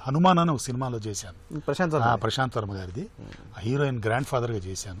హనుమాన్ అని ఒక సినిమాలో చేశాను, ప్రశాంత్ వర్మ గారిది. హీరోయిన్ గ్రాండ్ ఫాదర్గా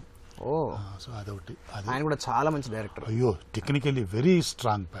చేశాను. సో అదొకటి. ఆయన కూడా చాలా మంచి డైరెక్టర్. అయ్యో, technically very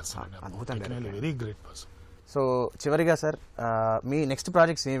strong person, very great person. So చివరిగా సార్, మీ నెక్స్ట్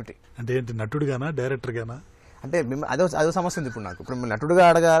ప్రాజెక్ట్స్ ఏమిటి? అంటే ఏంటి, నటుడుగానా డైరెక్టర్గానా? అంటే అదో సమస్య ఉంది ఇప్పుడు నాకు. ఇప్పుడు నటుడుగా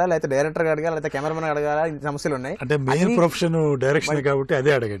అడగాలా, లేకపోతే డైరెక్టర్గా అడగాలా, లేకపోతే కెమెరామెన్ అడగాలా, ఇన్ని సమస్యలు ఉన్నాయి. అంటే మెయిన్ ప్రొఫెషన్ డైరెక్షన్ కాబట్టి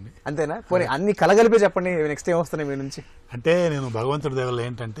అదే అడగండి. అంతేనా? పోనీ అన్ని కలగలిపి చెప్పండి, నెక్స్ట్ ఏం వస్తున్నాయి మీ నుంచి? అంటే నేను భగవంతుడి దేవల్ల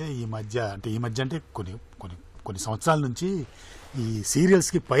ఏంటంటే ఈ మధ్య అంటే కొన్ని సంవత్సరాల నుంచి ఈ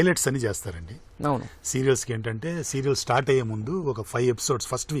సీరియల్స్కి పైలట్స్ అని చేస్తారండి. అవును. సీరియల్స్కి ఏంటంటే సీరియల్ స్టార్ట్ అయ్యే ముందు ఒక 5 ఎపిసోడ్స్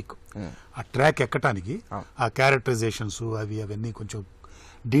ఫస్ట్ వీక్ ఆ ట్రాక్ ఎక్కటానికి ఆ క్యారెక్టరైజేషన్స్ అవన్నీ కొంచెం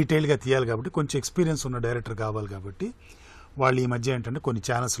డీటెయిల్గా తీయాలి కాబట్టి కొంచెం ఎక్స్పీరియన్స్ ఉన్న డైరెక్టర్ కావాలి కాబట్టి వాళ్ళు ఈ మధ్య ఏంటంటే కొన్ని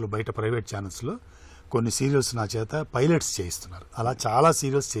ఛానల్స్లో, బయట ప్రైవేట్ ఛానల్స్లో కొన్ని సీరియల్స్ నా చేత పైలట్స్ చేయిస్తున్నారు. అలా చాలా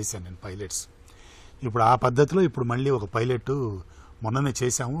సీరియల్స్ చేశాను నేను పైలట్స్. ఇప్పుడు ఆ పద్ధతిలో ఇప్పుడు మళ్ళీ ఒక పైలట్ మొన్ననే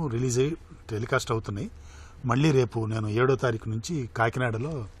చేశాము, రిలీజ్ అయ్యి టెలికాస్ట్ అవుతున్నాయి. మళ్ళీ రేపు నేను 7వ తారీఖు నుంచి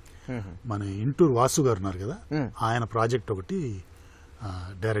కాకినాడలో మన ఇంటూరు వాసు గారు ఉన్నారు కదా, ఆయన ప్రాజెక్ట్ ఒకటి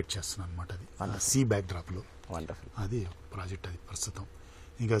డైరెక్ట్ చేస్తున్నాను అనమాట. అది సీ బ్యాక్ డ్రాప్లో అది ప్రాజెక్ట్. అది ప్రస్తుతం.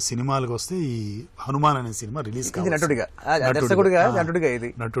 ఇంకా సినిమాలకు వస్తే ఈ హనుమాన్ అనే సినిమా రిలీజ్ కావాలి.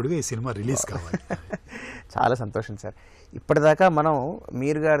 నటుడిగా ఈ సినిమా రిలీజ్ కావాలి. చాలా సంతోషం సార్. ఇప్పటిదాకా మనం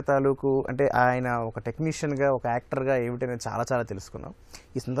మీర్ గారి తాలూకు, అంటే ఆయన ఒక టెక్నీషియన్గా, ఒక యాక్టర్గా ఏమిటనే చాలా చాలా తెలుసుకున్నాం.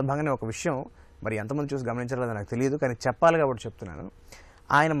 ఈ సందర్భంగానే ఒక విషయం, మరి ఎంతమంది చూసి గమనించాలో నాకు తెలియదు, కానీ చెప్పాలి కాబట్టి చెప్తున్నాను.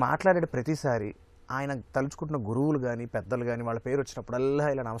 ఆయన మాట్లాడే ప్రతిసారి ఆయన తలుచుకుంటున్న గురువులు కానీ, పెద్దలు కానీ, వాళ్ళ పేరు వచ్చినప్పుడల్లా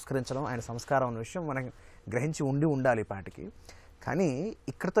ఇలా నమస్కరించడం ఆయన సంస్కారం అన్న విషయం మనం గ్రహించి ఉండాలి పాటికి. కానీ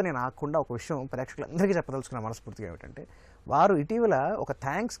ఇక్కడతో నేను ఆగకుండా ఒక విషయం ప్రేక్షకులందరికీ చెప్పదలుచుకున్న మనస్ఫూర్తిగా ఏమిటంటే, వారు ఇటీవల ఒక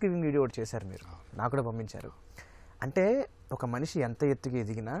థ్యాంక్స్ గివింగ్ వీడియో ఒకటి చేశారు, మీరు నాకు కూడా పంపించారు. అంటే ఒక మనిషి ఎంత ఎత్తుగా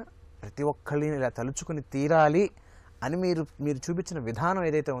ఎదిగినా ప్రతి ఒక్కళ్ళని ఇలా తలుచుకుని తీరాలి అని మీరు చూపించిన విధానం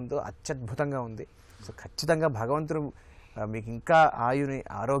ఏదైతే ఉందో అత్యద్భుతంగా ఉంది. సో ఖచ్చితంగా భగవంతుడు మీకు ఇంకా ఆయుని,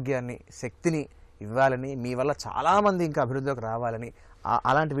 ఆరోగ్యాన్ని, శక్తిని ఇవ్వాలని, మీ వల్ల చాలామంది ఇంకా అభివృద్ధిలోకి రావాలని,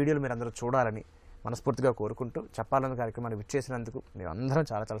 అలాంటి వీడియోలు మీరు అందరూ చూడాలని మనస్ఫూర్తిగా కోరుకుంటూ, చెప్పాలన్న కార్యక్రమాన్ని విచ్చేసినందుకు మేము అందరం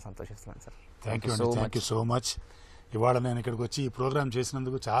చాలా చాలా సంతోషిస్తున్నాను sir. Thank you so much. ఇవాళ నేను ఇక్కడికి వచ్చి ఈ ప్రోగ్రామ్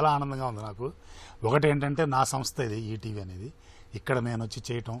చేసినందుకు చాలా ఆనందంగా ఉంది నాకు. ఒకటి ఏంటంటే, నా సంస్థ ఇది ఈటీవీ అనేది, ఇక్కడ నేను వచ్చి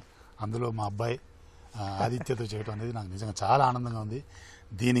చేయటం, అందులో మా అబ్బాయి ఆదిత్యతో చేయటం అనేది నాకు నిజంగా చాలా ఆనందంగా ఉంది.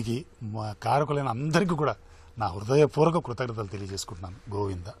 దీనికి కారకులైన అందరికీ కూడా నా హృదయపూర్వక కృతజ్ఞతలు తెలియజేసుకుంటున్నాను.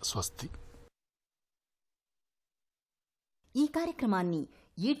 గోవింద స్వస్తి. ఈ కార్యక్రమాన్ని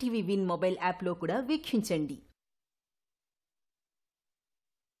ఈటీవీ విన్ మొబైల్ యాప్లో కూడా వీక్షించండి.